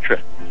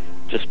etc.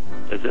 Just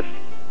as if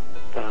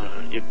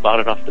you bought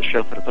it off the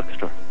shelf at a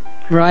bookstore.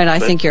 Right, I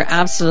think you're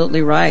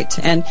absolutely right.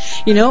 And,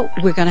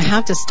 we're going to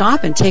have to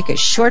stop and take a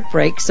short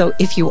break. So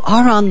if you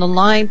are on the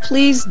line,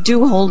 please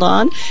do hold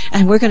on.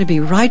 And we're going to be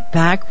right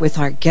back with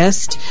our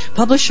guest,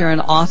 publisher and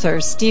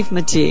author, Steve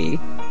Matee.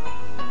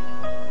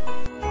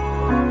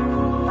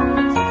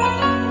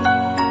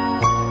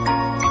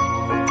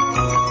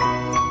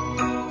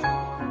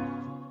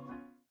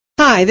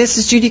 Hi, this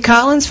is Judy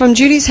Collins from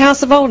Judy's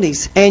House of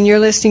Oldies, and you're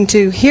listening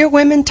to Hear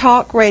Women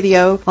Talk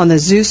Radio on the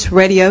Zeus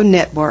Radio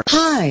Network.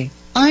 Hi,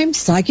 I'm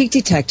psychic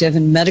detective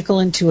and medical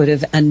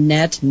intuitive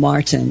Annette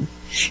Martin.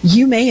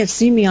 You may have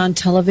seen me on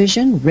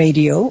television,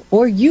 radio,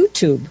 or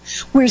YouTube,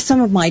 where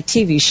some of my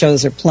TV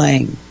shows are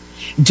playing.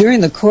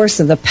 During the course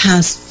of the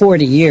past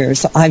 40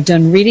 years, I've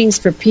done readings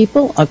for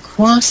people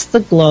across the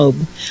globe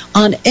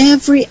on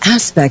every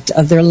aspect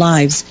of their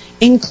lives,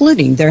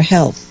 including their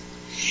health.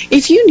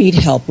 If you need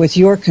help with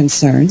your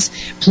concerns,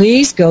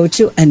 please go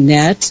to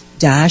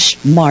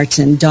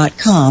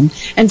annette-martin.com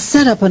and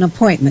set up an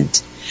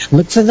appointment.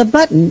 Look for the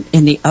button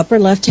in the upper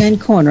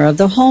left-hand corner of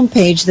the home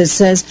page that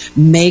says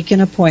Make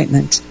an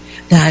Appointment.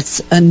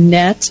 That's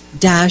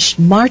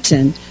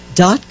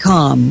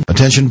annette-martin.com.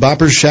 Attention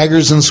boppers,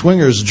 shaggers, and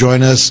swingers.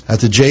 Join us at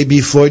the J.B.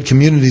 Floyd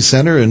Community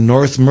Center in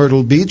North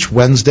Myrtle Beach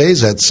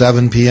Wednesdays at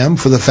 7 p.m.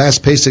 for the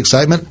fast-paced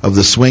excitement of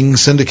the Swing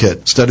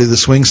Syndicate. Study the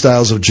swing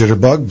styles of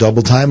Jitterbug,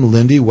 Double Time,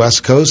 Lindy,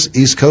 West Coast,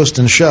 East Coast,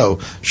 and Show.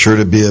 Sure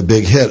to be a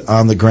big hit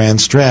on the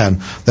Grand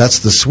Strand. That's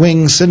the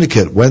Swing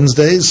Syndicate,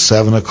 Wednesdays,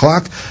 7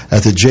 o'clock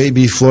at the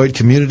J.B. Floyd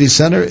Community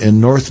Center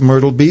in North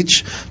Myrtle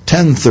Beach,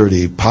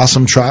 1030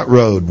 Possum Trot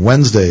Road,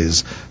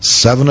 Wednesdays,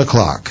 7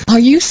 o'clock. Are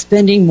you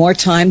spending more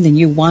time than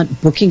you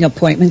want booking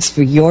appointments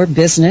for your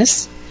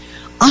business?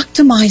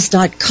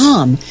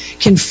 Optimize.com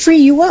can free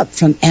you up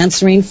from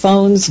answering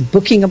phones,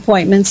 booking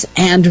appointments,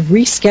 and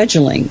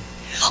rescheduling.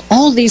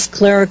 All these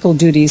clerical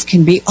duties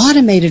can be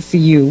automated for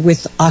you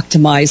with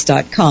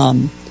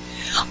Optimize.com.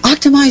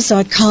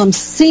 Optimize.com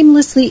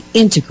seamlessly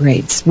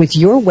integrates with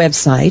your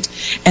website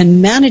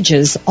and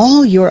manages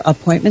all your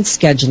appointment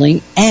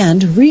scheduling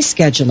and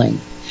rescheduling.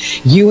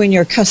 You and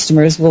your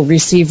customers will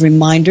receive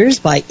reminders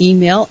by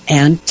email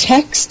and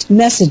text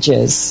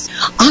messages.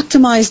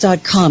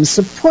 Optimize.com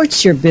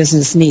supports your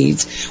business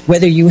needs,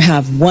 whether you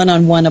have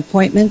one-on-one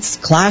appointments,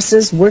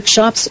 classes,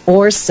 workshops,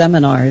 or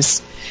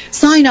seminars.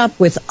 Sign up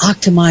with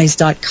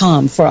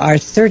Optimize.com for our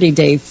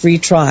 30-day free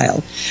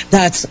trial.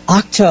 That's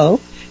Mize.com.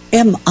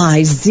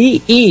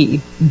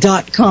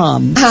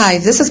 Hi,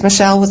 this is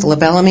Michelle with La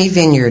Bellamy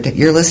Vineyard.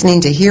 You're listening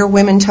to Hear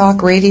Women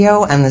Talk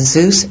Radio on the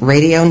Zeus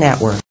Radio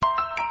Network.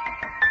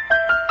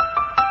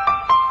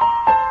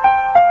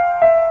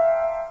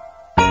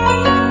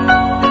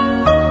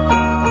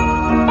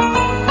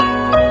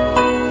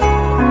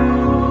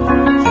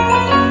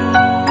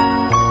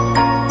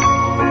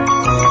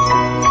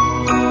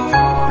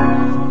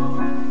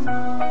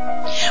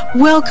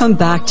 Welcome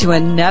back to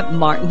Annette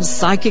Martin's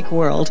Psychic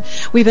World.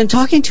 We've been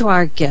talking to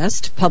our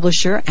guest,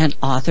 publisher and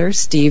author,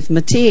 Steve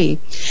Matee.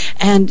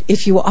 And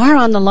if you are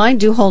on the line,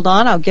 do hold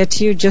on. I'll get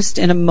to you just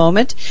in a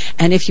moment.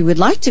 And if you would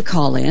like to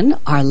call in,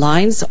 our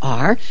lines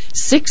are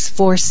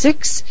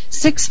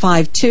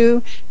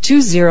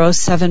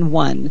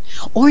 646-652-2071.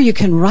 Or you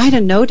can write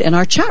a note in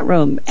our chat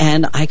room,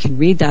 and I can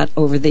read that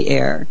over the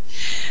air.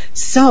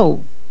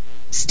 So,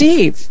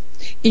 Steve,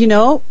 you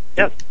know,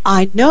 Yes.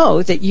 I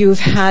know that you've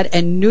had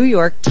a New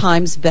York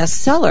Times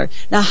bestseller.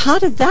 Now, how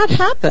did that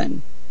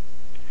happen?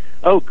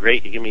 Oh,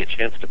 great. You give me a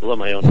chance to blow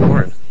my own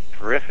horn.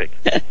 Terrific.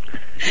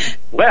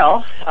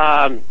 Well,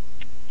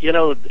 you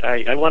know,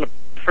 I want to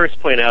first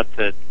point out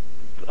that,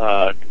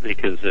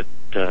 because it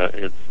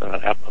is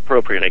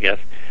appropriate, I guess,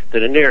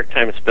 that a New York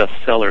Times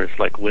bestseller is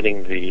like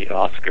winning the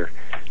Oscar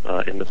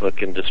in the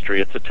book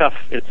industry. It's a tough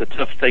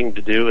thing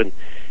to do,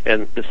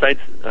 and besides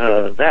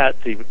that,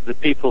 the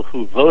people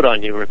who vote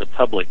on you are the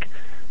public,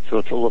 so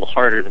it's a little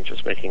harder than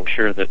just making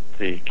sure that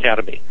the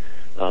Academy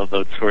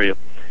votes for you.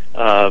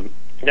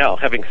 Now,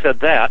 having said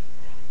that,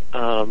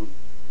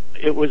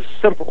 it was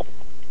simple,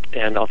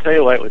 and I'll tell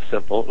you why it was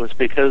simple. It was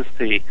because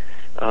the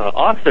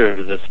author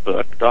of this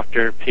book,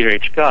 Dr. Peter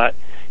H. Scott,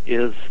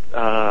 is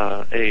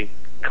a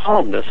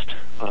columnist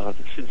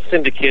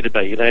syndicated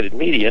by United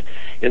Media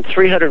in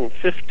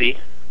 350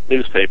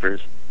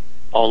 newspapers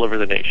all over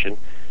the nation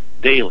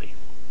daily.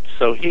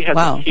 So he has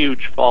a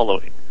huge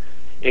following,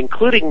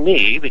 including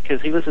me,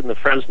 because he was in the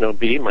Fresno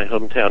Bee, my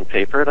hometown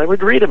paper, and I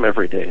would read him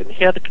every day. And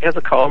he has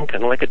a column,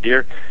 kind of like a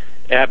Dear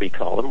Abby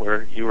column,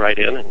 where you write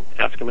in and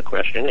ask him a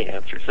question, and he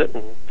answers it,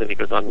 and then he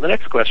goes on to the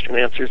next question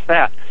and answers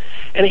that.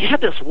 And he had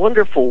this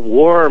wonderful,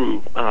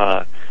 warm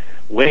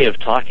way of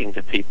talking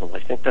to people. I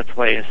think that's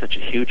why he has such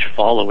a huge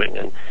following.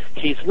 And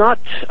he's not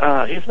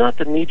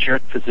the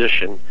knee-jerk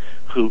physician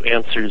who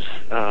answers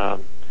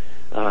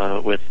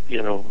with,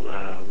 you know,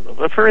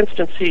 for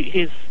instance,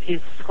 he's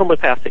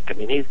homeopathic. I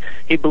mean,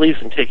 he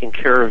believes in taking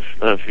care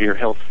of your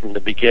health from the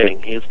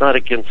beginning. He is not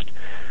against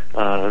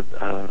other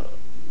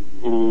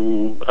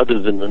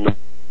than the.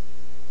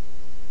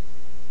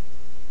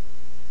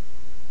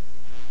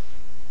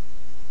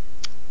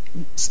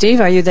 Steve,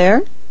 are you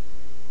there?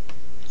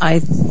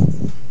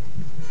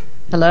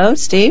 Hello,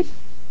 Steve?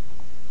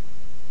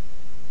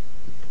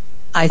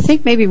 I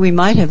think maybe we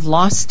might have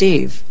lost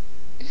Steve.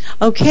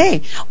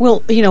 Okay.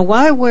 Well, you know,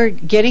 while we're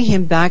getting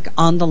him back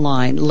on the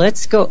line,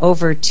 let's go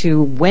over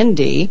to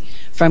Wendy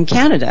from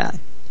Canada.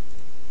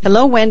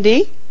 Hello,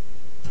 Wendy.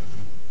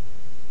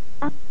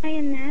 Hi,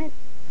 Annette.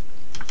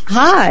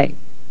 Hi.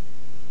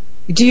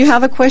 Do you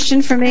have a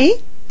question for me?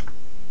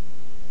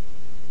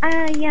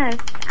 Yes.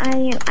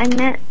 I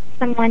met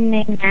someone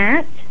named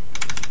Matt,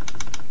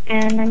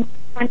 and I'm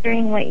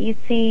wondering what you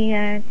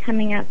see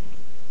coming up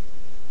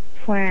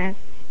for us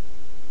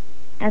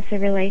as a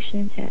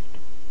relationship.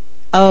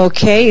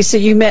 Okay, so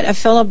you met a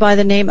fellow by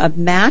the name of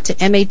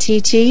Matt,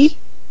 M-A-T-T?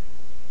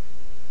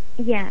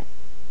 Yes.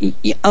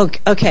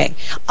 Okay.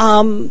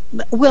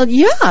 Well,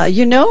 yeah,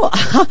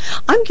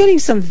 I'm getting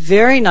some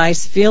very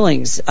nice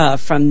feelings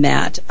from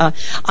Matt.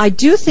 I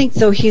do think,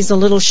 though, he's a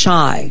little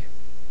shy.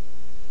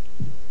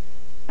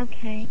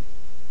 Okay.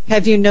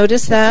 Have you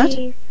noticed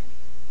that?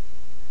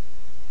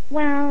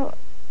 Well,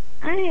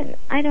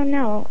 I don't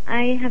know.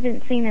 I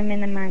haven't seen him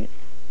in a month.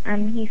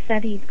 He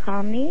said he'd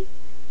call me.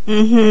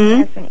 Mm-hmm. He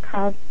hasn't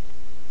called.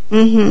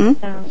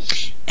 Mm-hmm. So.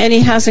 And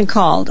he hasn't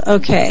called.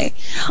 Okay.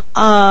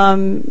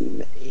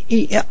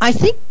 I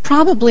think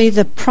probably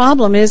the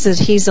problem is that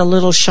he's a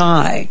little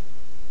shy.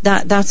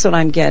 That's what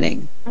I'm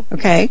getting.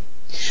 Okay?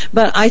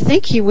 But I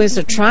think he was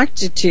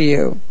attracted to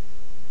you.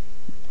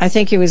 I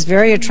think he was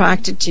very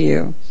attracted to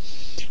you.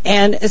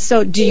 And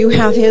so do you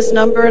have his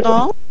number at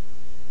all?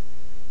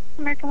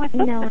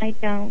 No, I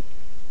don't.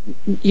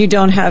 You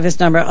don't have his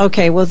number.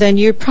 Okay, well then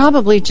you're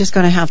probably just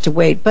going to have to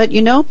wait. But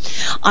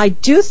I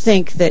do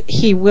think that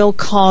he will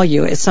call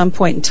you at some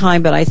point in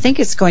time, but I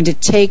think it's going to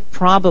take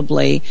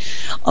probably,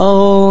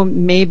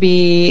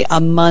 maybe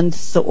a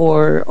month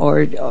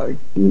or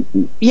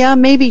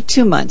maybe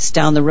 2 months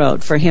down the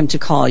road for him to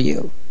call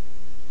you.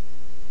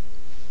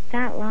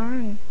 That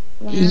long?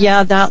 Wow.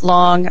 Yeah, that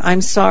long.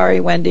 I'm sorry,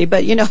 Wendy,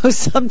 but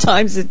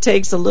sometimes it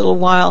takes a little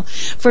while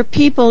for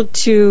people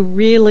to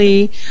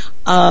really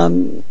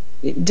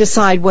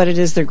decide what it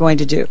is they're going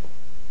to do.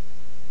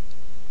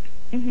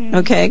 Mm-hmm.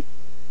 Okay?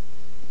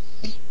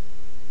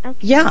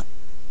 Yeah.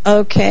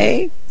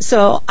 Okay.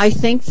 So I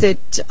think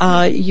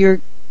that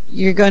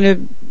you're going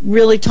to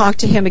really talk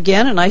to him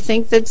again, and I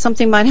think that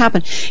something might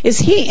happen. Is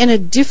he in a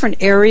different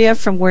area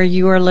from where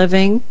you are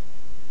living?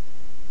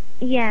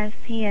 Yes,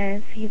 he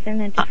is. He's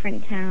in a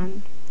different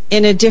town.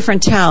 In a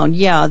different town,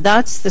 yeah.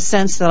 That's the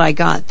sense that I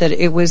got, that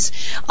it was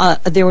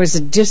there was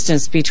a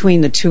distance between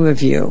the two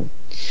of you.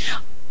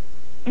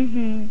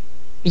 Mm-hmm.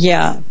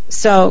 Yeah.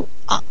 So,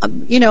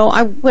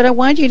 what I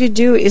want you to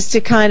do is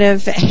to kind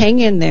of hang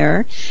in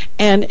there,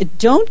 and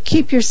don't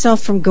keep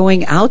yourself from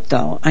going out,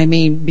 though. I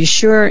mean, be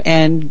sure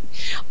and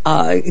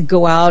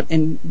go out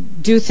and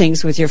do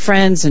things with your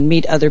friends and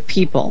meet other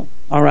people,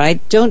 all right?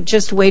 Don't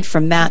just wait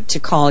for Matt to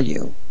call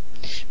you,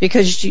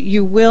 because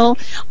you will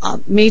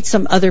meet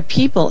some other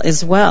people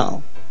as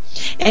well.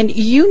 And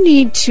you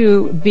need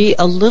to be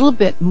a little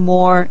bit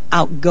more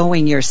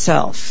outgoing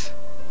yourself.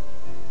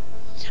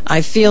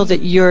 I feel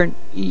that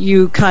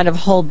you kind of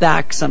hold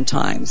back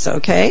sometimes,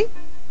 okay?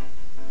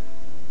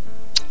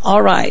 All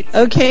right.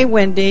 Okay,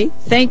 Wendy.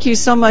 Thank you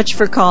so much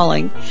for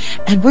calling.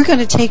 And we're going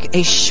to take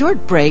a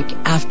short break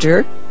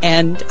after.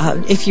 And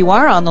if you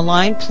are on the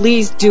line,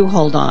 please do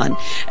hold on.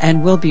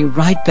 And we'll be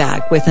right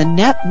back with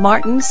Annette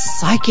Martin's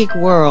Psychic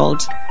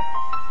World.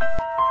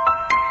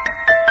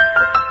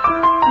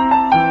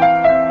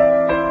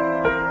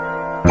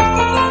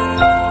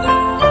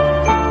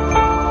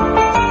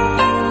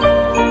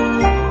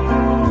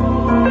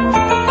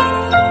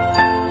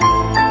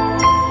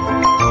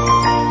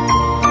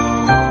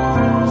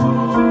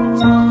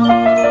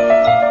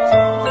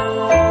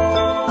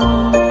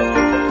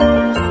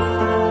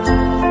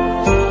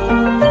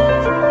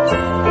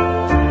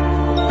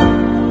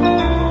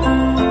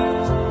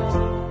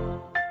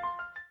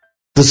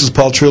 This is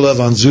Paul Truelove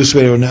on Zeus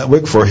Radio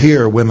Network for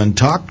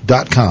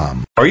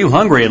HearWomenTalk.com. Are you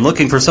hungry and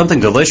looking for something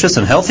delicious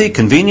and healthy,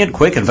 convenient,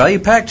 quick, and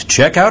value-packed?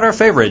 Check out our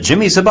favorite,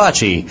 Jimmy's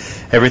Hibachi.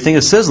 Everything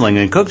is sizzling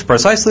and cooked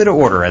precisely to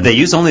order, and they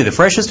use only the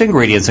freshest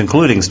ingredients,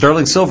 including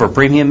sterling silver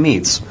premium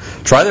meats.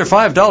 Try their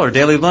 $5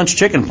 daily lunch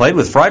chicken plate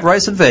with fried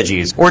rice and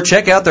veggies, or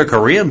check out their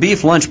Korean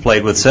beef lunch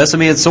plate with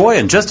sesame and soy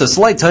and just a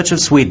slight touch of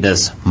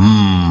sweetness.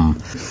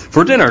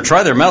 For dinner,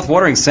 try their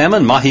mouth-watering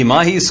salmon,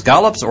 mahi-mahi,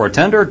 scallops, or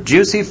tender,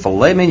 juicy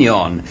filet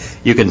mignon.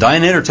 You can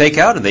dine in or take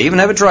out, and they even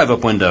have a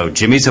drive-up window.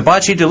 Jimmy's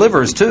Hibachi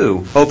delivers,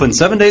 too. Open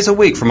 7 days a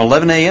week from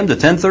 11 a.m. to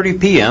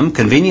 10:30 p.m.,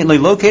 conveniently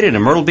located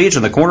in Myrtle Beach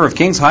on the corner of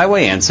Kings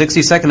Highway and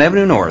 62nd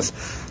Avenue North.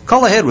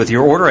 Call ahead with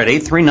your order at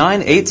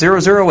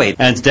 839-8008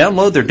 and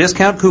download their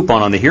discount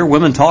coupon on the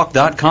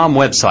HearWomenTalk.com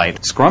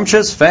website.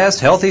 Scrumptious, fast,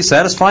 healthy,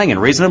 satisfying, and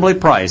reasonably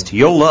priced.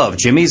 You'll love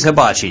Jimmy's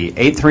Hibachi.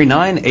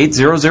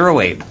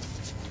 839-8008.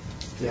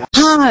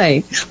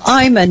 Hi,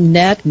 I'm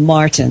Annette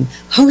Martin,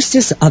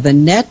 hostess of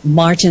Annette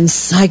Martin's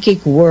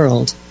Psychic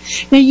World.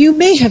 Now, you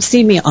may have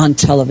seen me on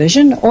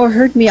television or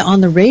heard me on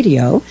the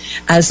radio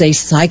as a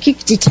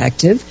psychic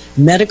detective,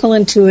 medical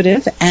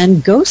intuitive,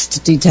 and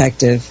ghost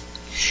detective.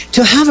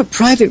 To have a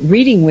private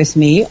reading with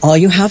me, all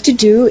you have to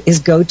do is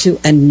go to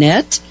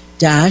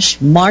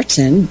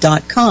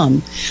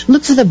Annette-Martin.com.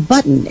 Look for the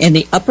button in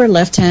the upper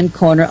left-hand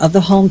corner of the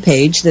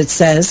homepage that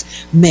says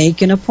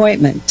Make an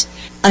Appointment.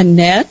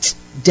 Annette-Martin.com.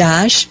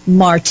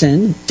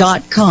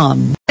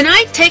 Martin.com.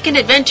 Tonight, take an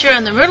adventure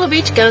on the Myrtle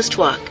Beach Ghost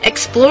Walk.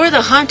 Explore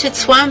the haunted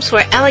swamps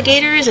where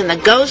alligators and the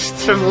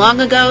ghosts from long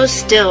ago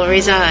still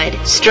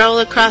reside. Stroll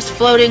across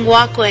floating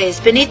walkways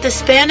beneath the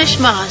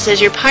Spanish moss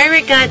as your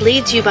pirate guide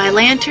leads you by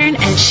lantern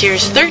and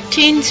shares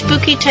 13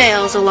 spooky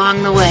tales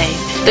along the way.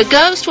 The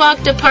Ghost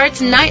Walk departs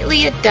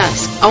nightly at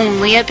dusk,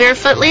 only at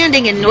Barefoot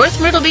Landing in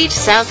North Myrtle Beach,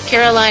 South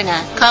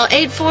Carolina. Call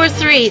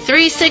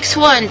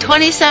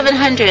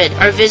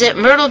 843-361-2700 or visit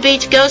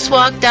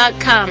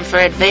myrtlebeachghostwalk.com for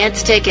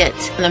advance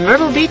tickets. The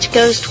Myrtle Beach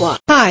Ghost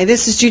Walk. Hi,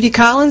 this is Judy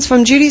Collins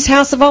from Judy's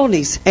House of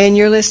Oldies, and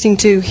you're listening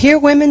to Hear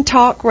Women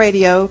Talk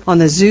Radio on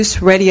the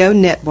Zeus Radio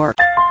Network.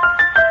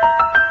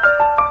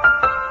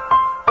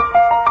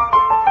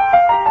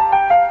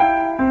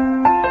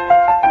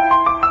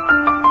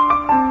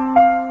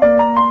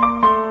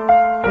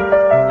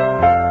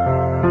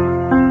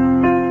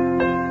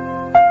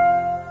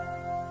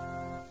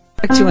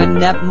 To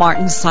Annette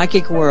Martin's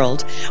Psychic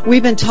World.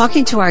 We've been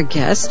talking to our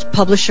guest,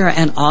 publisher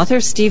and author,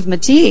 Steve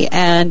Matee,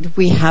 and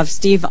we have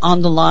Steve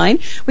on the line.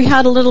 We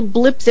had a little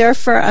blip there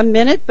for a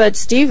minute, but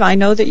Steve, I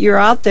know that you're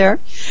out there.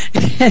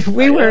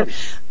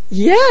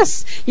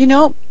 Yes, you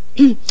know,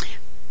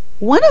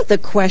 one of the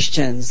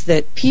questions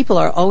that people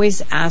are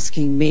always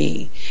asking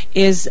me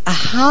is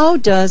how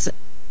does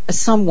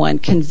someone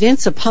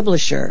convince a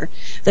publisher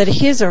that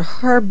his or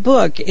her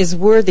book is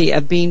worthy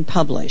of being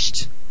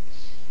published?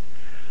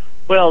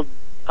 Well,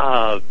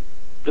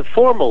 the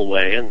formal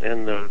way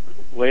and the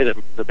way that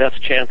the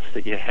best chance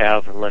that you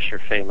have, unless you're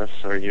famous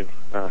or you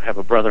have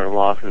a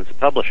brother-in-law who's a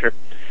publisher,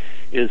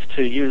 is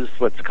to use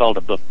what's called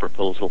a book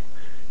proposal.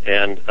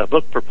 And a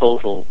book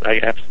proposal,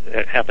 I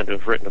happen to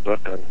have written a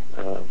book on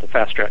the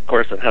fast-track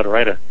course on how to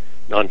write a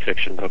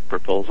nonfiction book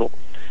proposal.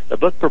 A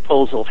book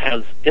proposal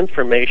has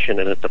information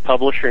in it the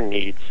publisher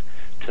needs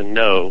to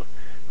know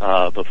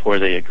before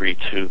they agree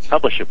to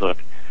publish a book.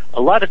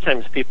 A lot of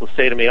times people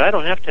say to me, I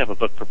don't have to have a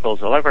book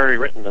proposal. I've already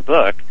written the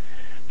book.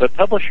 But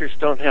publishers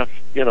don't have,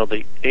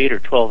 the 8 or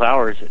 12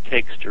 hours it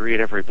takes to read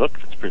every book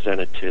that's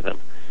presented to them.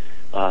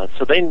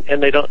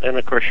 And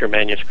of course your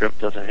manuscript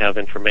doesn't have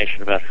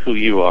information about who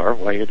you are,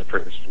 why you're the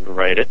person to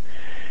write it.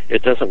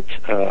 It doesn't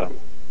have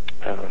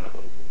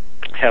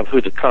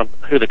who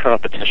the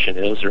competition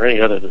is or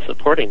any other the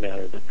supporting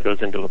matter that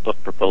goes into a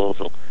book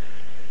proposal.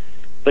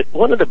 But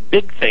one of the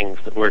big things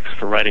that works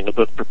for writing a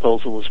book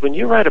proposal is when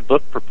you write a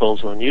book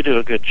proposal and you do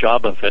a good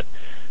job of it,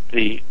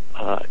 the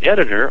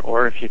editor,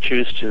 or if you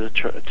choose to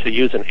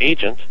use an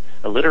agent,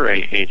 a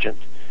literary agent,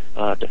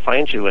 to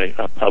find you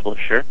a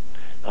publisher,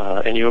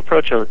 and you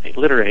approach a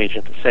literary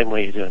agent the same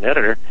way you do an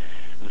editor,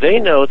 they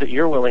know that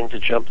you're willing to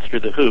jump through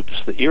the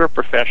hoops, that you're a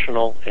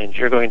professional and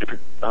you're going to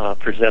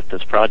present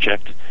this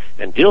project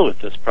and deal with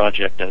this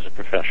project as a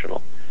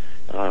professional.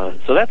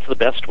 So that's the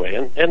best way.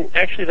 And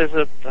actually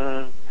there's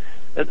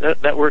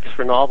that works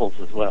for novels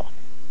as well.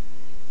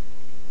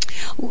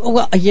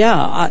 Well,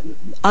 yeah,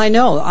 I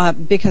know,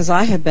 because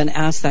I have been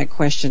asked that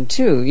question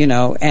too,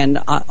 and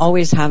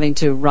always having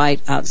to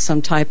write out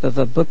some type of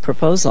a book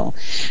proposal.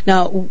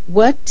 Now,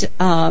 what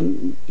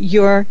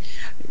your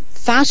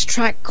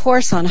fast-track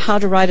course on how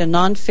to write a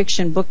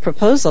nonfiction book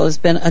proposal has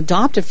been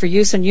adopted for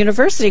use in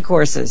university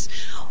courses.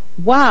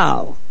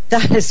 Wow,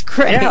 that is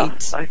great. Yeah,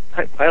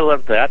 I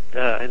love that.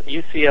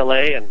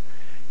 UCLA and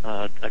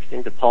I've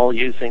seen DePaul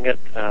using it.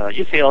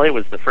 UCLA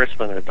was the first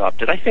one that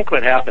adopted. I think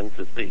what happens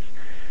is these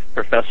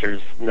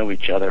professors know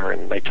each other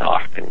and they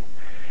talk.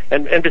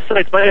 And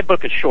besides, my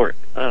book is short.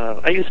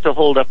 I used to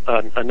hold up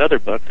another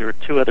book. There were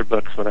 2 other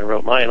books when I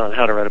wrote mine on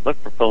how to write a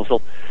book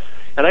proposal.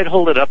 And I'd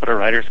hold it up at a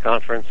writer's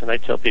conference, and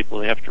I'd tell people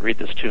they have to read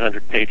this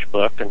 200-page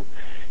book, and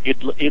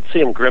you'd see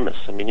them grimace.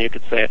 I mean, you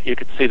could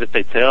see that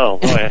they'd say, "Oh,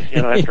 boy, I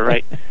have to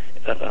write."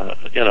 I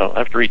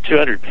have to read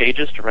 200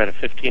 pages to write a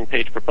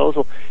 15-page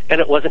proposal, and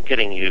it wasn't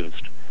getting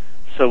used.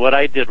 So what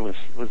I did was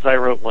I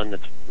wrote one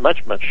that's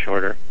much, much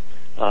shorter.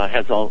 I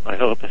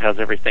hope it has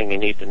everything you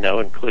need to know,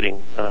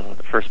 including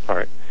the first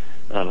part,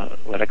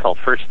 what I call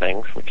first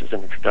things, which is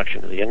an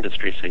introduction to the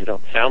industry, so you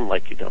don't sound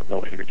like you don't know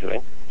what you're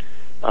doing.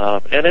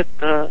 And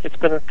it's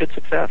been a good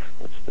success.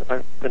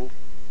 I've been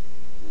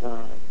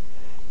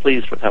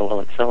pleased with how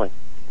well it's selling.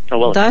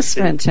 That's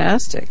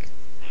fantastic.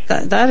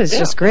 That is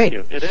just great.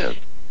 Thank you. It is.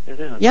 It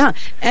is. Yeah,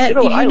 and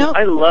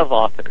I love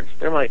authors.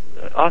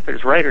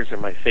 Writers are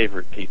my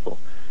favorite people.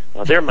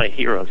 They're my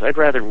heroes. I'd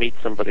rather meet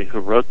somebody who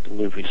wrote the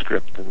movie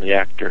script than the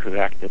actor who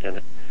acted in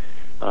it.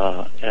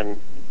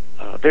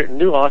 They're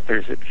new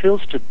authors. It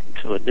feels to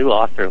a new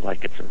author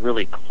like it's a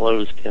really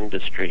closed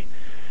industry,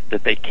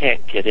 that they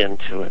can't get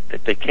into it,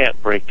 that they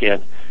can't break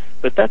in.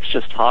 But that's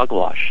just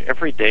hogwash.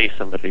 Every day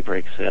somebody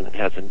breaks in and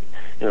has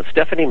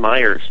Stephanie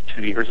Meyers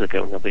 2 years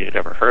ago, nobody had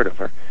ever heard of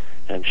her,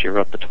 and she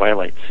wrote the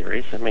Twilight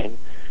series. I mean,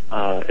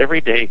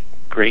 every day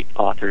great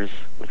authors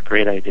with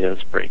great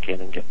ideas break in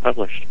and get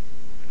published.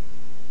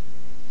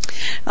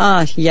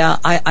 Yeah,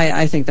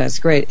 I think that's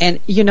great.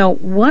 And,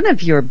 one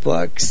of your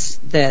books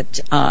that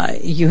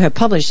you have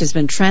published has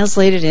been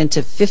translated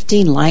into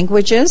 15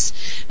 languages.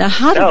 Now,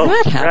 how did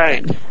that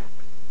happen? Right.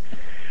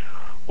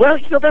 Well,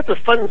 that's a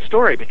fun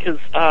story because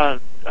I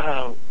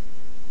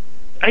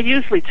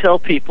usually tell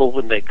people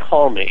when they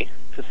call me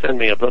to send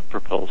me a book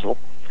proposal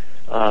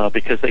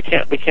because we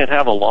can't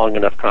have a long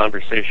enough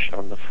conversation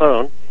on the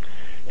phone.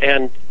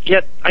 And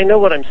yet I know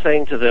what I'm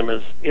saying to them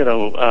is,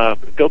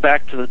 go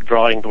back to the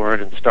drawing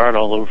board and start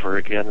all over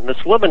again. And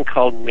this woman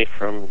called me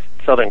from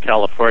Southern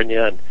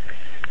California, and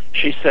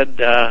she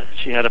said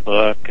she had a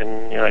book,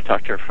 and I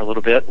talked to her for a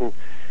little bit, and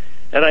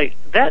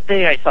that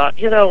day I thought,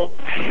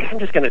 I'm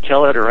just going to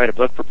tell her to write a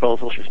book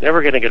proposal. She's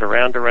never going to get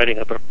around to writing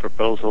a book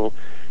proposal.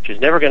 She's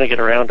never going to get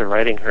around to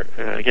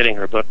getting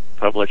her book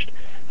published.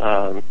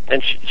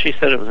 And she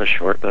said it was a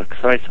short book.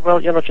 So I said, well,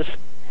 just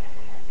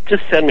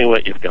send me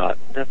what you've got.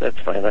 That's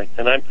fine.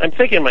 I'm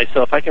thinking to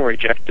myself, I can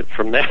reject it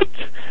from that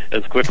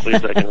as quickly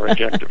as I can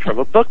reject it from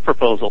a book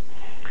proposal,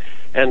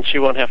 and she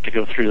won't have to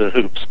go through the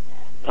hoops.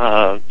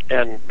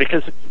 And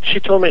because she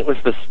told me it was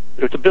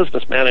a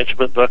business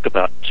management book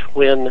about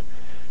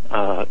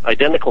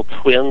identical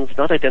twins,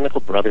 not identical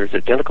brothers,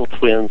 identical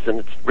twins, and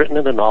it's written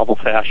in a novel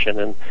fashion.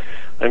 And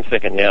I'm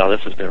thinking,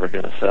 this is never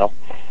going to sell.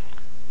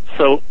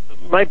 So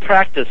my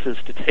practice is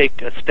to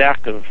take a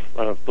stack of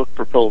book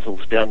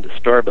proposals down to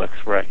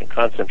Starbucks where I can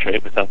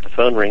concentrate without the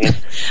phone ringing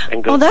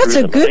and go. Well, that's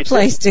through a them. good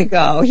place to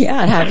go.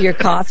 Yeah, have your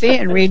coffee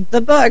and read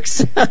the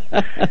books.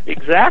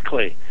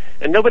 Exactly.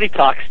 And nobody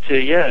talks to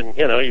you, and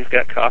you've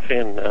got coffee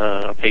and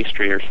a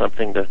pastry or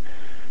something to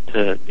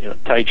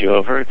tide you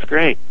over. It's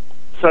great.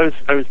 So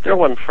I was there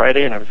one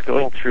Friday, and I was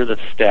going through the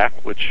stack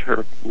which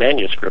her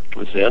manuscript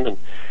was in, and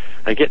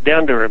I get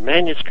down to her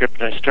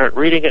manuscript and I start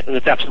reading it, and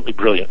it's absolutely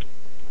brilliant.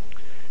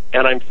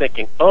 And I'm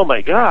thinking, oh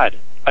my God,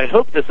 I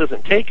hope this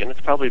isn't taken.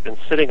 It's probably been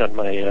sitting on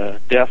my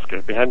desk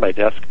or behind my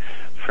desk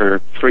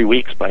for 3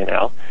 weeks by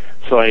now.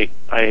 So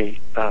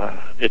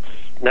it's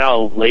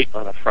now late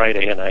on a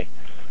Friday, and I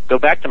go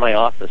back to my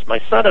office. My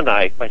son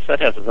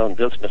has his own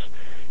business,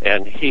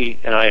 and he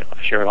and I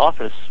share an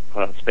office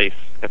space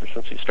ever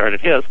since he started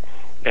his.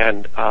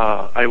 And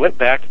I went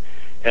back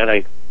and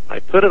I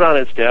put it on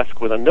his desk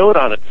with a note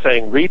on it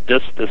saying, "Read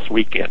this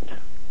weekend."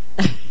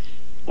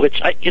 Which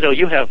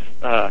you have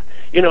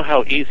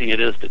how easy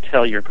it is to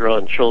tell your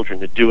grown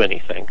children to do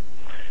anything.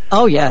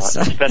 Oh yes,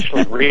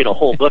 especially read a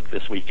whole book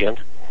this weekend.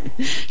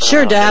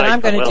 Sure, Dad, I'm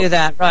going to do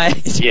that,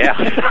 right?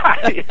 Yeah,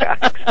 yeah,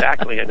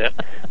 exactly, Annette.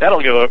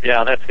 That'll go.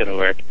 Yeah, that's going to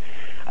work.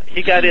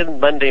 He got in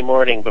Monday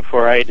morning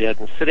before I did,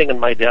 and sitting in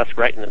my desk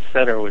right in the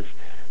center was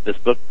this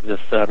book,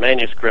 this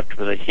manuscript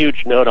with a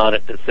huge note on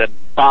it that said,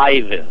 "Buy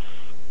this."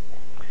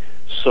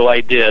 So I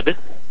did,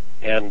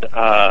 and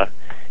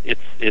it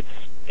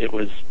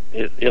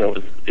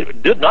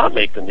did not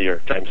make the New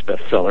York Times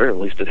bestseller. At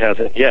least it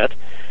hasn't yet.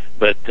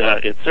 But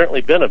it's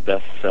certainly been a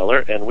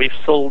bestseller, and we've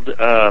sold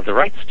the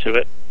rights to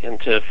it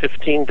into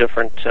 15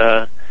 different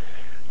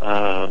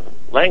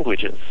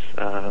languages.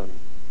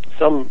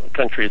 Some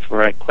countries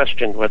where I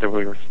questioned whether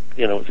it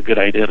was a good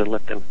idea to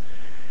let them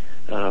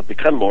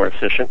become more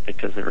efficient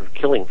because they were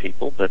killing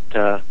people, but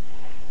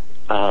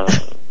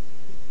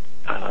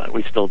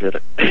we still did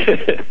it.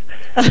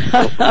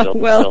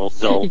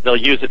 They'll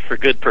use it for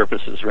good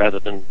purposes rather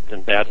than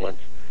bad ones.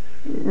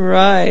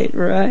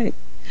 Right.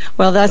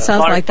 Well, that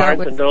sounds like that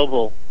would... Barnes &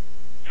 Noble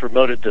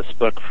promoted this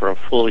book for a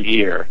full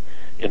year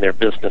in their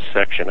business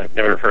section. I've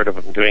never heard of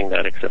them doing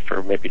that except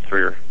for maybe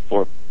 3 or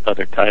 4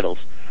 other titles,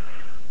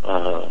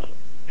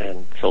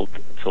 and sold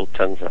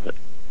tons of it.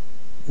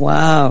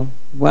 Wow,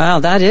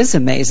 that is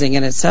amazing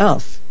in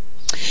itself.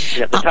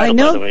 Yeah, the title,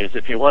 by the way, is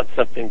 "If you want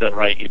something done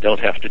right, you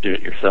don't have to do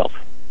it yourself,"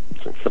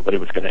 since somebody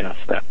was going to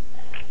ask that.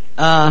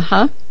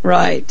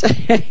 Right.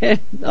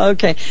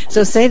 Okay,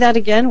 so say that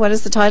again. What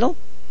is the title?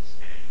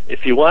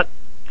 If you want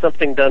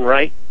something done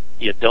right,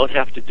 you don't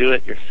have to do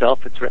it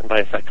yourself. It's written by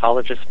a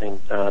psychologist named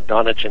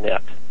Donna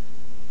Jeanette.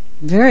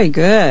 Very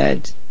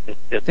good.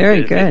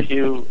 Very good.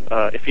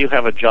 If you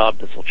have a job,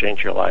 this will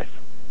change your life.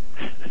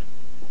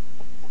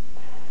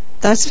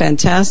 That's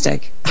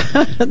fantastic.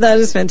 That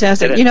is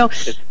fantastic.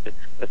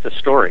 It's a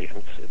story.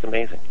 It's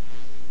amazing.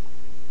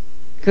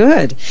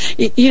 Good.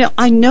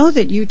 I know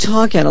that you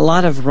talk at a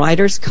lot of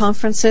writers'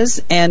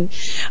 conferences, and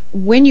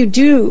when you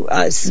do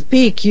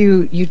speak,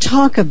 you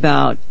talk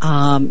about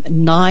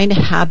 9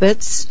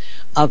 habits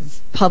of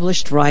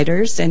published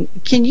writers. And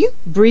can you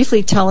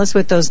briefly tell us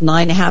what those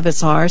 9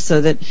 habits are so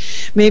that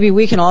maybe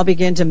we can all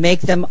begin to make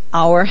them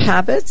our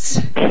habits?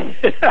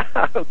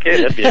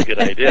 Okay, that'd be a good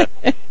idea.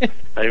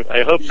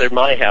 I hope they're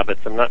my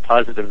habits. I'm not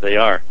positive they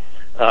are.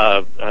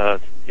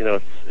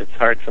 It's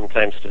hard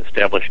sometimes to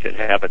establish good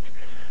habits.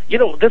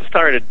 This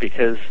started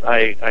because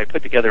I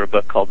put together a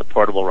book called the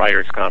Portable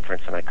Writers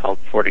Conference, and I called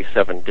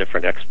 47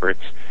 different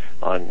experts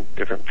on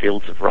different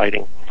fields of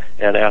writing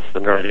and asked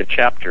them to write a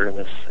chapter in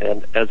this.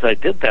 And as I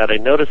did that, I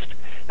noticed,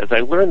 as I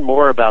learned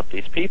more about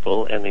these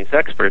people and these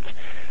experts,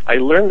 I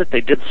learned that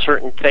they did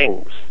certain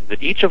things,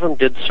 that each of them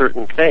did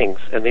certain things,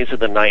 and these are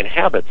the 9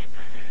 habits.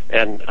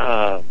 And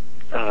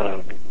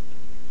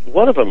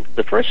one of them,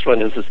 the first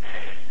one is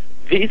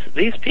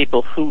these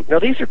people who, now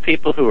these are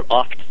people who are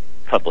oft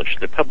published.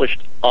 They're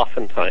published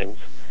oftentimes.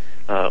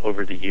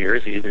 over the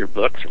years, either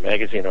books or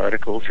magazine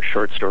articles or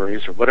short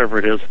stories or whatever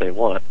it is they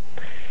want.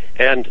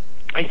 And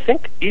I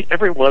think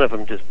every one of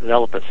them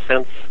develop a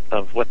sense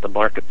of what the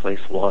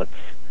marketplace wants.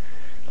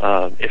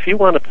 If you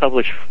want to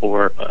publish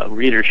for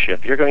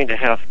readership, you're going to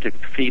have to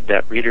feed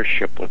that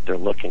readership what they're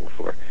looking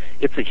for.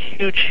 It's a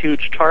huge,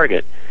 huge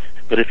target,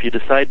 but if you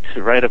decide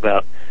to write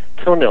about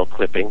toenail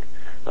clipping,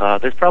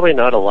 there's probably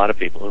not a lot of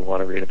people who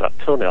want to read about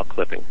toenail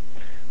clipping.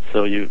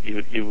 So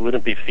you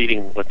wouldn't be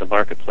feeding what the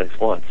marketplace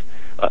wants.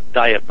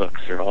 Diet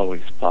books are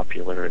always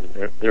popular,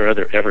 and there are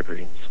other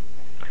evergreens.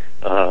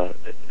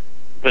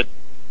 But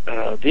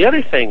the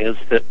other thing is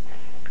that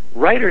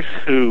writers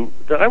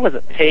that I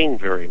wasn't paying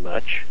very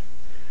much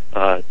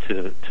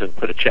to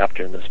put a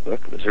chapter in this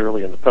book. It was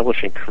early in the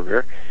publishing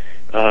career.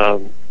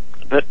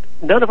 But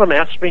none of them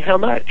asked me how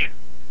much.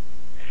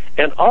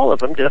 And all of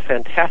them did a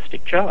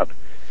fantastic job.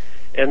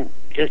 And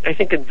I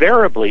think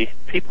invariably,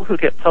 people who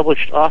get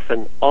published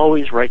often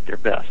always write their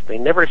best. They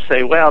never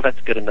say, well, that's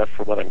good enough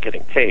for what I'm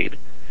getting paid.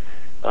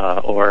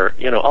 Or,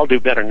 I'll do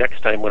better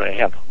next time when I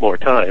have more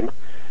time.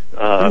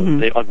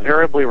 They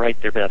invariably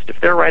write their best. If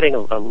they're writing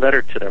a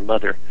letter to their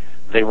mother,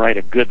 they write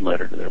a good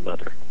letter to their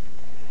mother.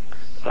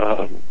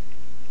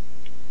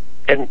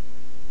 And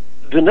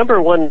the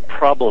number one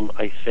problem,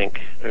 I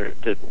think,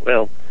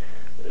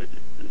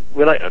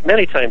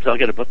 many times I'll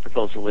get a book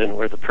proposal in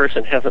where the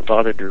person hasn't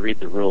bothered to read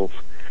the rules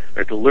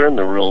or to learn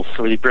the rules,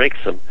 so he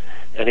breaks them,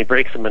 and he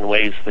breaks them in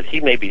ways that he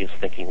maybe is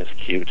thinking is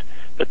cute,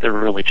 but they're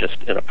really just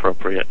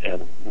inappropriate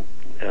and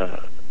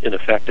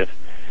ineffective.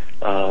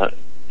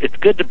 It's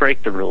good to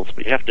break the rules,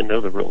 but you have to know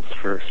the rules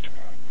first.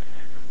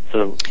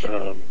 So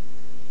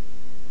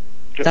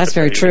that's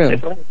very true.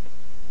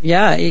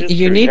 Yeah,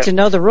 you need to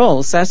know the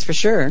rules, that's for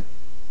sure.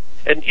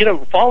 And,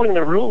 following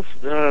the rules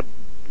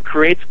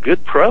creates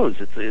good prose.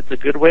 It's a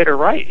good way to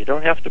write. You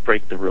don't have to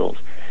break the rules.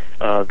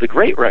 The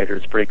great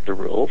writers break the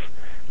rules.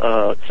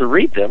 So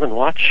read them and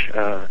watch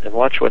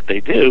what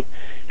they do,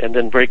 and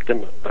then break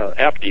them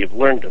after you've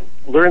learned them.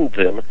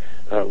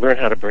 Learn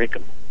how to break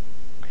them.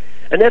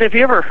 Annette, have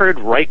you ever heard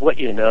 "write what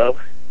you know"?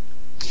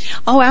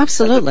 Oh,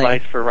 absolutely.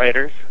 Advice for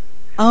writers.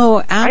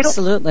 Oh,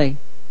 absolutely.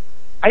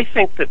 I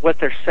think that what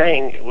they're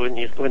saying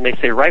when they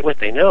say write what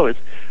they know is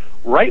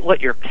write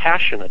what you're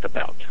passionate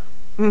about.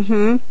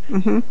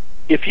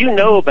 If you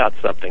know about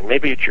something,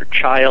 maybe it's your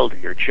child or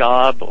your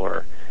job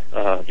or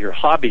your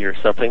hobby or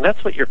something,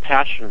 that's what you're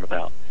passionate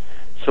about.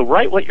 So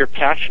write what you're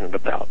passionate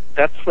about.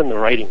 That's when the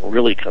writing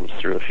really comes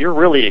through. If you're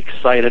really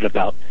excited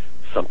about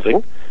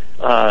something,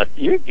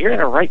 you're going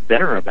to write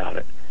better about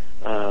it.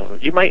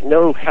 You might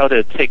know how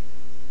to take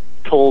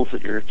tolls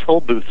at your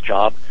toll booth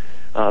job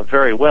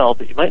very well,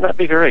 but you might not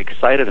be very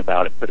excited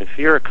about it. But if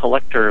you're a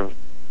collector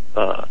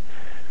of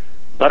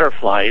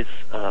butterflies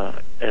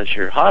as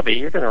your hobby,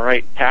 you're going to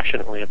write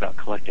passionately about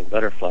collecting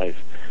butterflies.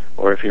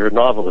 Or if you're a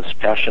novelist,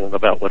 passionate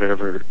about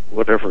whatever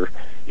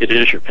it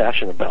is you're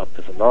passionate about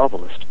as a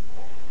novelist.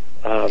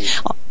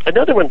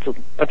 Another one's,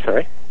 I'm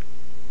sorry.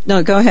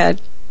 No, go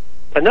ahead.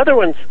 Another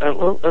one's a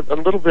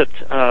little bit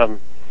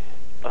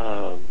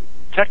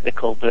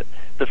technical, but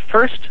the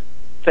first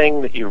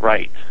thing that you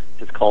write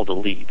is called a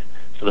lead.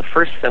 So the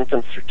first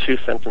sentence or two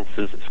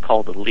sentences is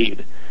called a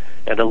lead.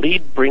 And a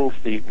lead brings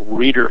the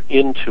reader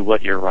into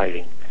what you're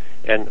writing.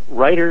 And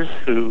writers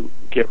who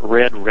get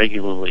read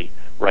regularly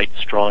write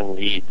strong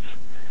leads.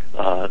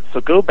 So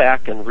go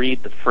back and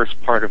read the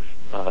first part of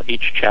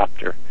each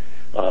chapter,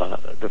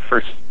 the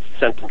first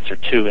sentence or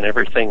two in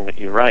everything that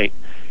you write,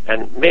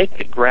 and make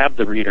it grab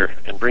the reader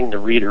and bring the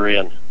reader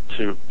in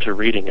to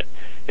reading it.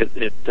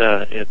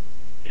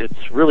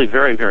 It's really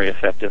very, very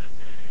effective.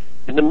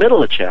 In the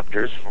middle of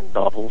chapters,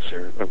 novels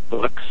or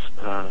books,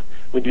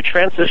 when you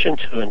transition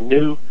to a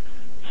new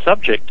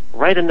subject,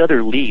 write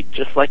another lead,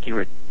 just like you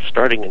were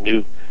starting a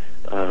new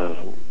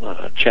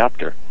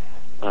chapter,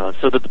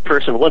 so that the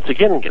person once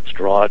again gets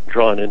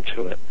drawn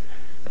into it.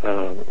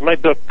 My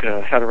book,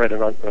 How to Write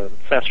a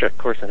Fast Track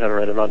Course on How to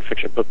Write a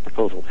Nonfiction Book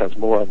Proposal, has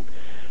more on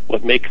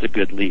what makes a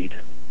good lead.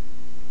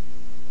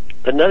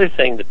 Another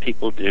thing that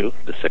people do,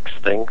 the sixth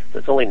thing,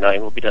 there's only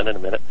 9, we'll be done in a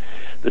minute.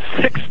 The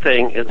sixth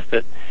thing is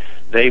that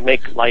they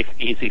make life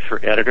easy for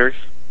editors.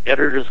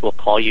 Editors will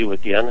call you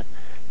again.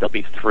 They'll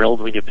be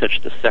thrilled when you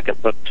pitch the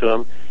second book to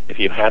them. If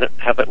you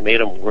haven't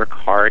made them work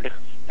hard,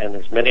 and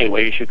there's many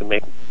ways you can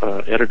make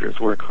editors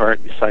work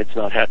hard besides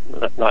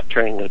not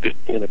turning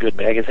in a good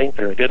magazine,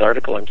 or a good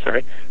article,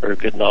 or a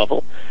good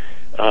novel.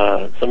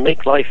 So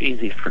make life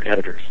easy for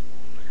editors.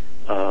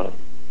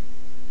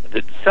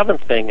 The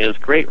seventh thing is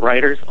great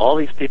writers. All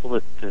these people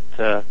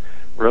that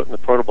wrote in the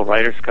Portable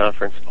Writers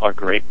Conference are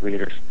great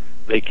readers.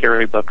 They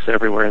carry books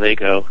everywhere they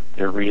go.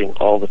 They're reading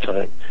all the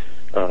time.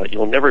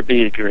 You'll never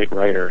be a great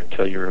writer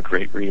until you're a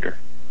great reader.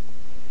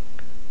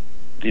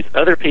 These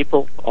other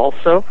people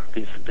also,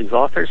 these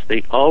authors,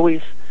 they were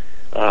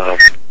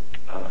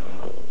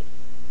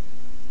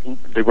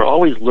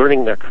always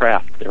learning their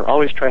craft. They were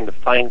always trying to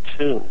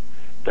fine-tune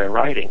their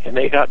writing, and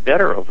they got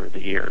better over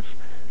the years.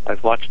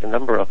 I've watched a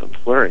number of them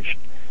flourish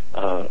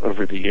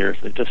over the years.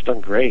 They've just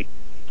done great.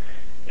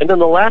 And then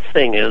the last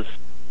thing is,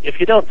 if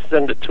you don't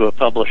send it to a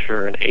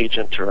publisher, an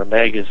agent, or a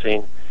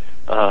magazine,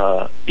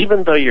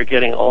 even though you're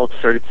getting all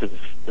sorts of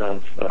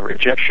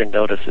rejection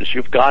notices,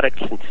 you've got to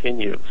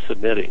continue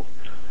submitting.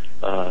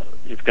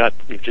 You've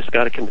just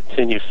got to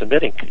continue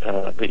submitting.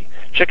 The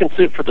Chicken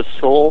Soup for the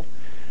Soul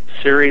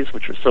series,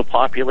 which was so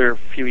popular a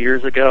few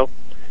years ago,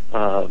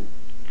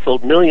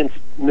 sold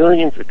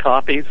millions of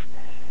copies.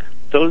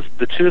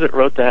 The two that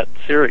wrote that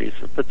series,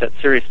 or put that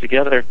series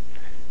together,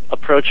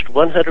 approached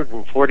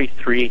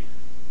 143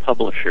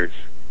 publishers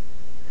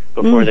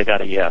before they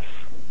got a yes.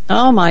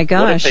 Oh my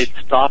gosh! What if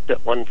they'd stopped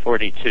at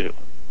 142?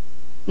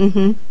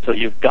 Mm-hmm. So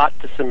you've got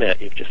to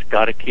submit. You've just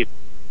got to keep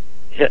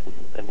hitting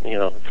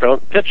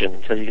and pitching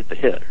until you get the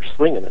hit, or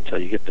swinging until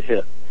you get the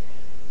hit.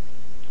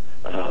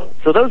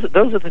 So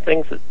those are the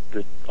things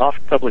that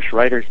oft-published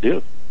writers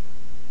do.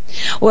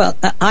 Well,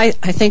 I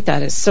think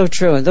that is so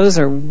true, and those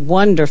are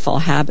wonderful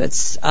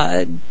habits,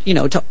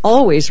 to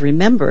always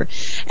remember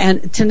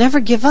and to never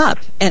give up.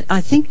 And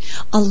I think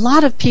a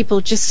lot of people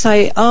just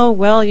say, oh,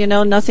 well,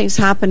 nothing's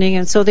happening,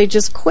 and so they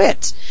just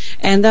quit.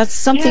 And that's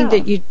something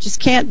that you just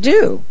can't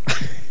do.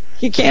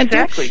 You can't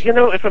do. Exactly.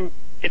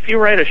 If you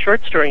write a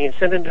short story and you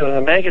send it to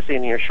a magazine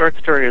and your short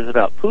story is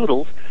about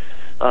poodles,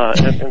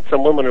 and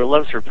some woman who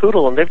loves her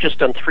poodle, and they've just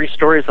done 3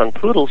 stories on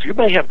poodles, you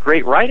may have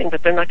great writing,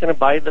 but they're not going to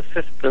buy the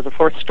 5th or the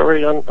 4th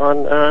story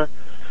on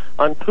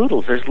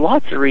poodles. There's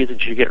lots of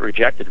reasons you get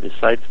rejected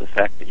besides the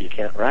fact that you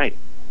can't write.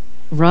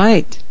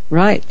 Right,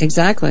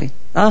 exactly.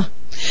 Well,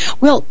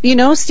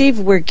 Steve,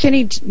 we're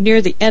getting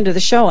near the end of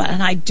the show,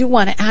 and I do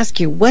want to ask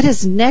you, what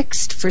is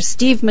next for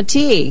Steve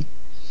Mattee?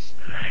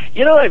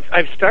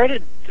 I've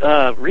started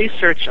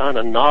research on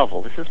a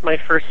novel. This is my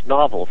first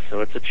novel,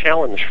 so it's a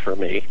challenge for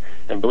me.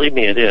 And believe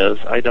me, it is.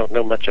 I don't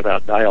know much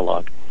about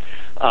dialogue,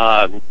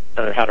 or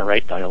how to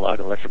write dialogue,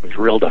 unless it was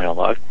real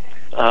dialogue,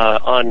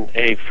 on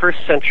a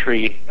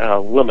first-century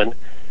woman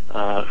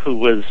who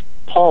was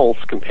Paul's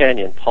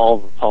companion,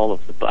 Paul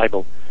of the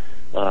Bible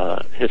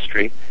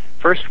history.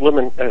 First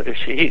woman,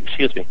 she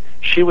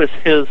was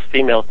his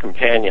female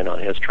companion on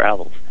his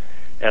travels.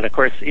 And, of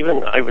course,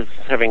 even I was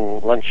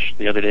having lunch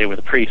the other day with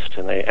a priest,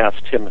 and they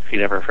asked him if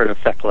he'd ever heard of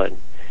Thecla, and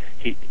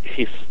he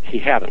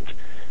hadn't.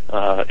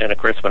 And, of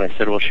course, when I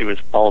said, well, she was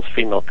Paul's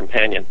female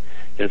companion,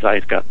 his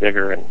eyes got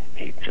bigger, and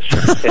he just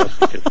shook his head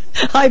because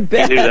I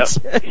bet.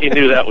 He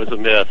knew that was a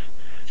myth.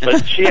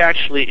 But she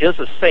actually is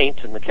a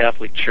saint in the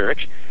Catholic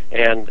Church,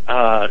 and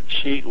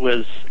she's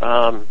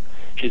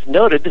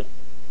noted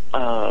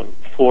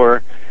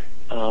for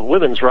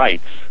women's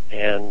rights.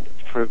 And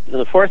in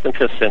the 4th and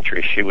 5th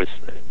century,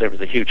 there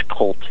was a huge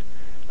cult,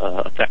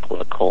 a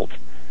Thecla cult,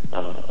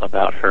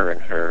 about her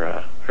and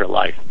her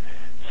life.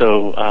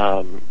 So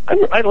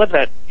I love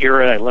that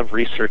era. I love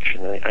research,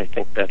 and I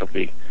think that'll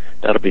be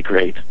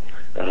great.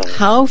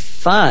 How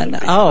fun!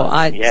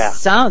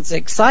 Sounds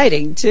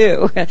exciting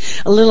too. A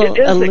little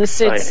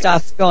illicit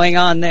stuff going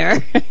on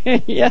there.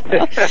 Yeah.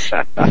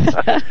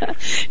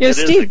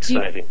 Steve,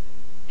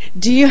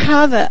 do you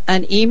have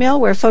an email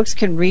where folks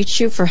can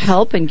reach you for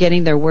help in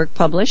getting their work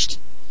published?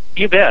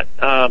 You bet.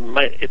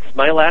 It's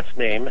my last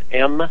name,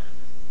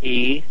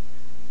 METTEE,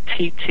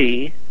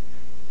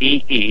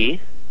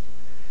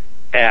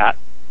 at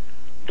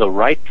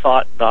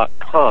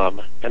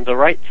therightthought.com. And the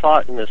right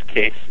thought in this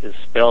case is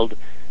spelled,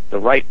 the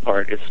right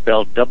part is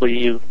spelled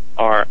WRITE.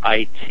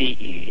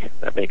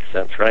 That makes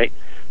sense, right?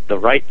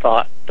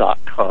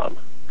 Therightthought.com.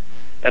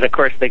 And of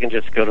course, they can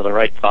just go to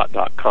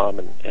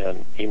therightthought.com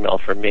and email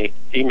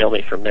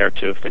me from there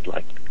too if they'd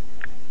like.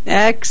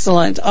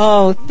 Excellent.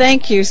 Oh,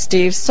 thank you,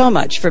 Steve, so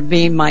much for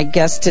being my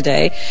guest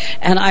today.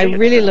 And I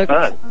really look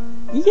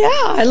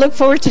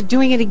forward to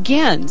doing it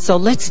again. So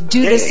let's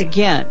do this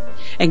again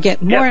and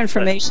get more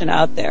information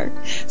out there.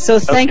 So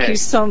thank you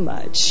so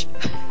much.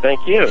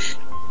 Thank you.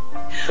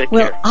 Take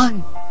care.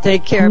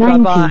 Take care.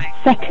 90 Bye-bye.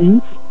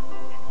 seconds.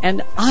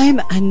 And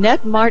I'm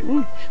Annette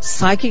Martin,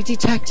 psychic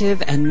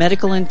detective and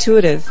medical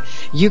intuitive.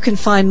 You can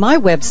find my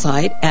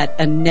website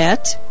at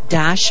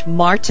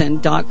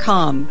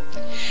annette-martin.com.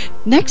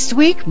 Next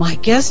week, my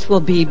guest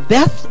will be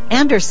Beth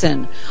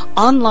Anderson,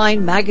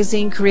 online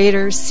magazine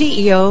creator,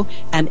 CEO,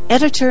 and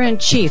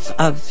editor-in-chief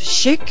of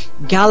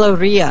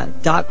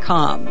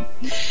chicgalleria.com.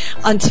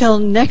 Until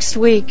next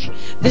week,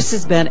 this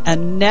has been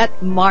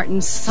Annette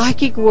Martin's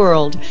Psychic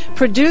World,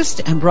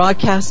 produced and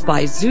broadcast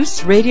by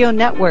Zeus Radio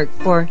Network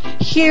for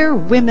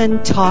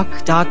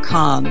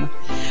HearWomenTalk.com.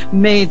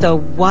 May the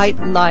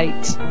white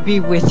light be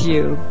with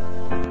you.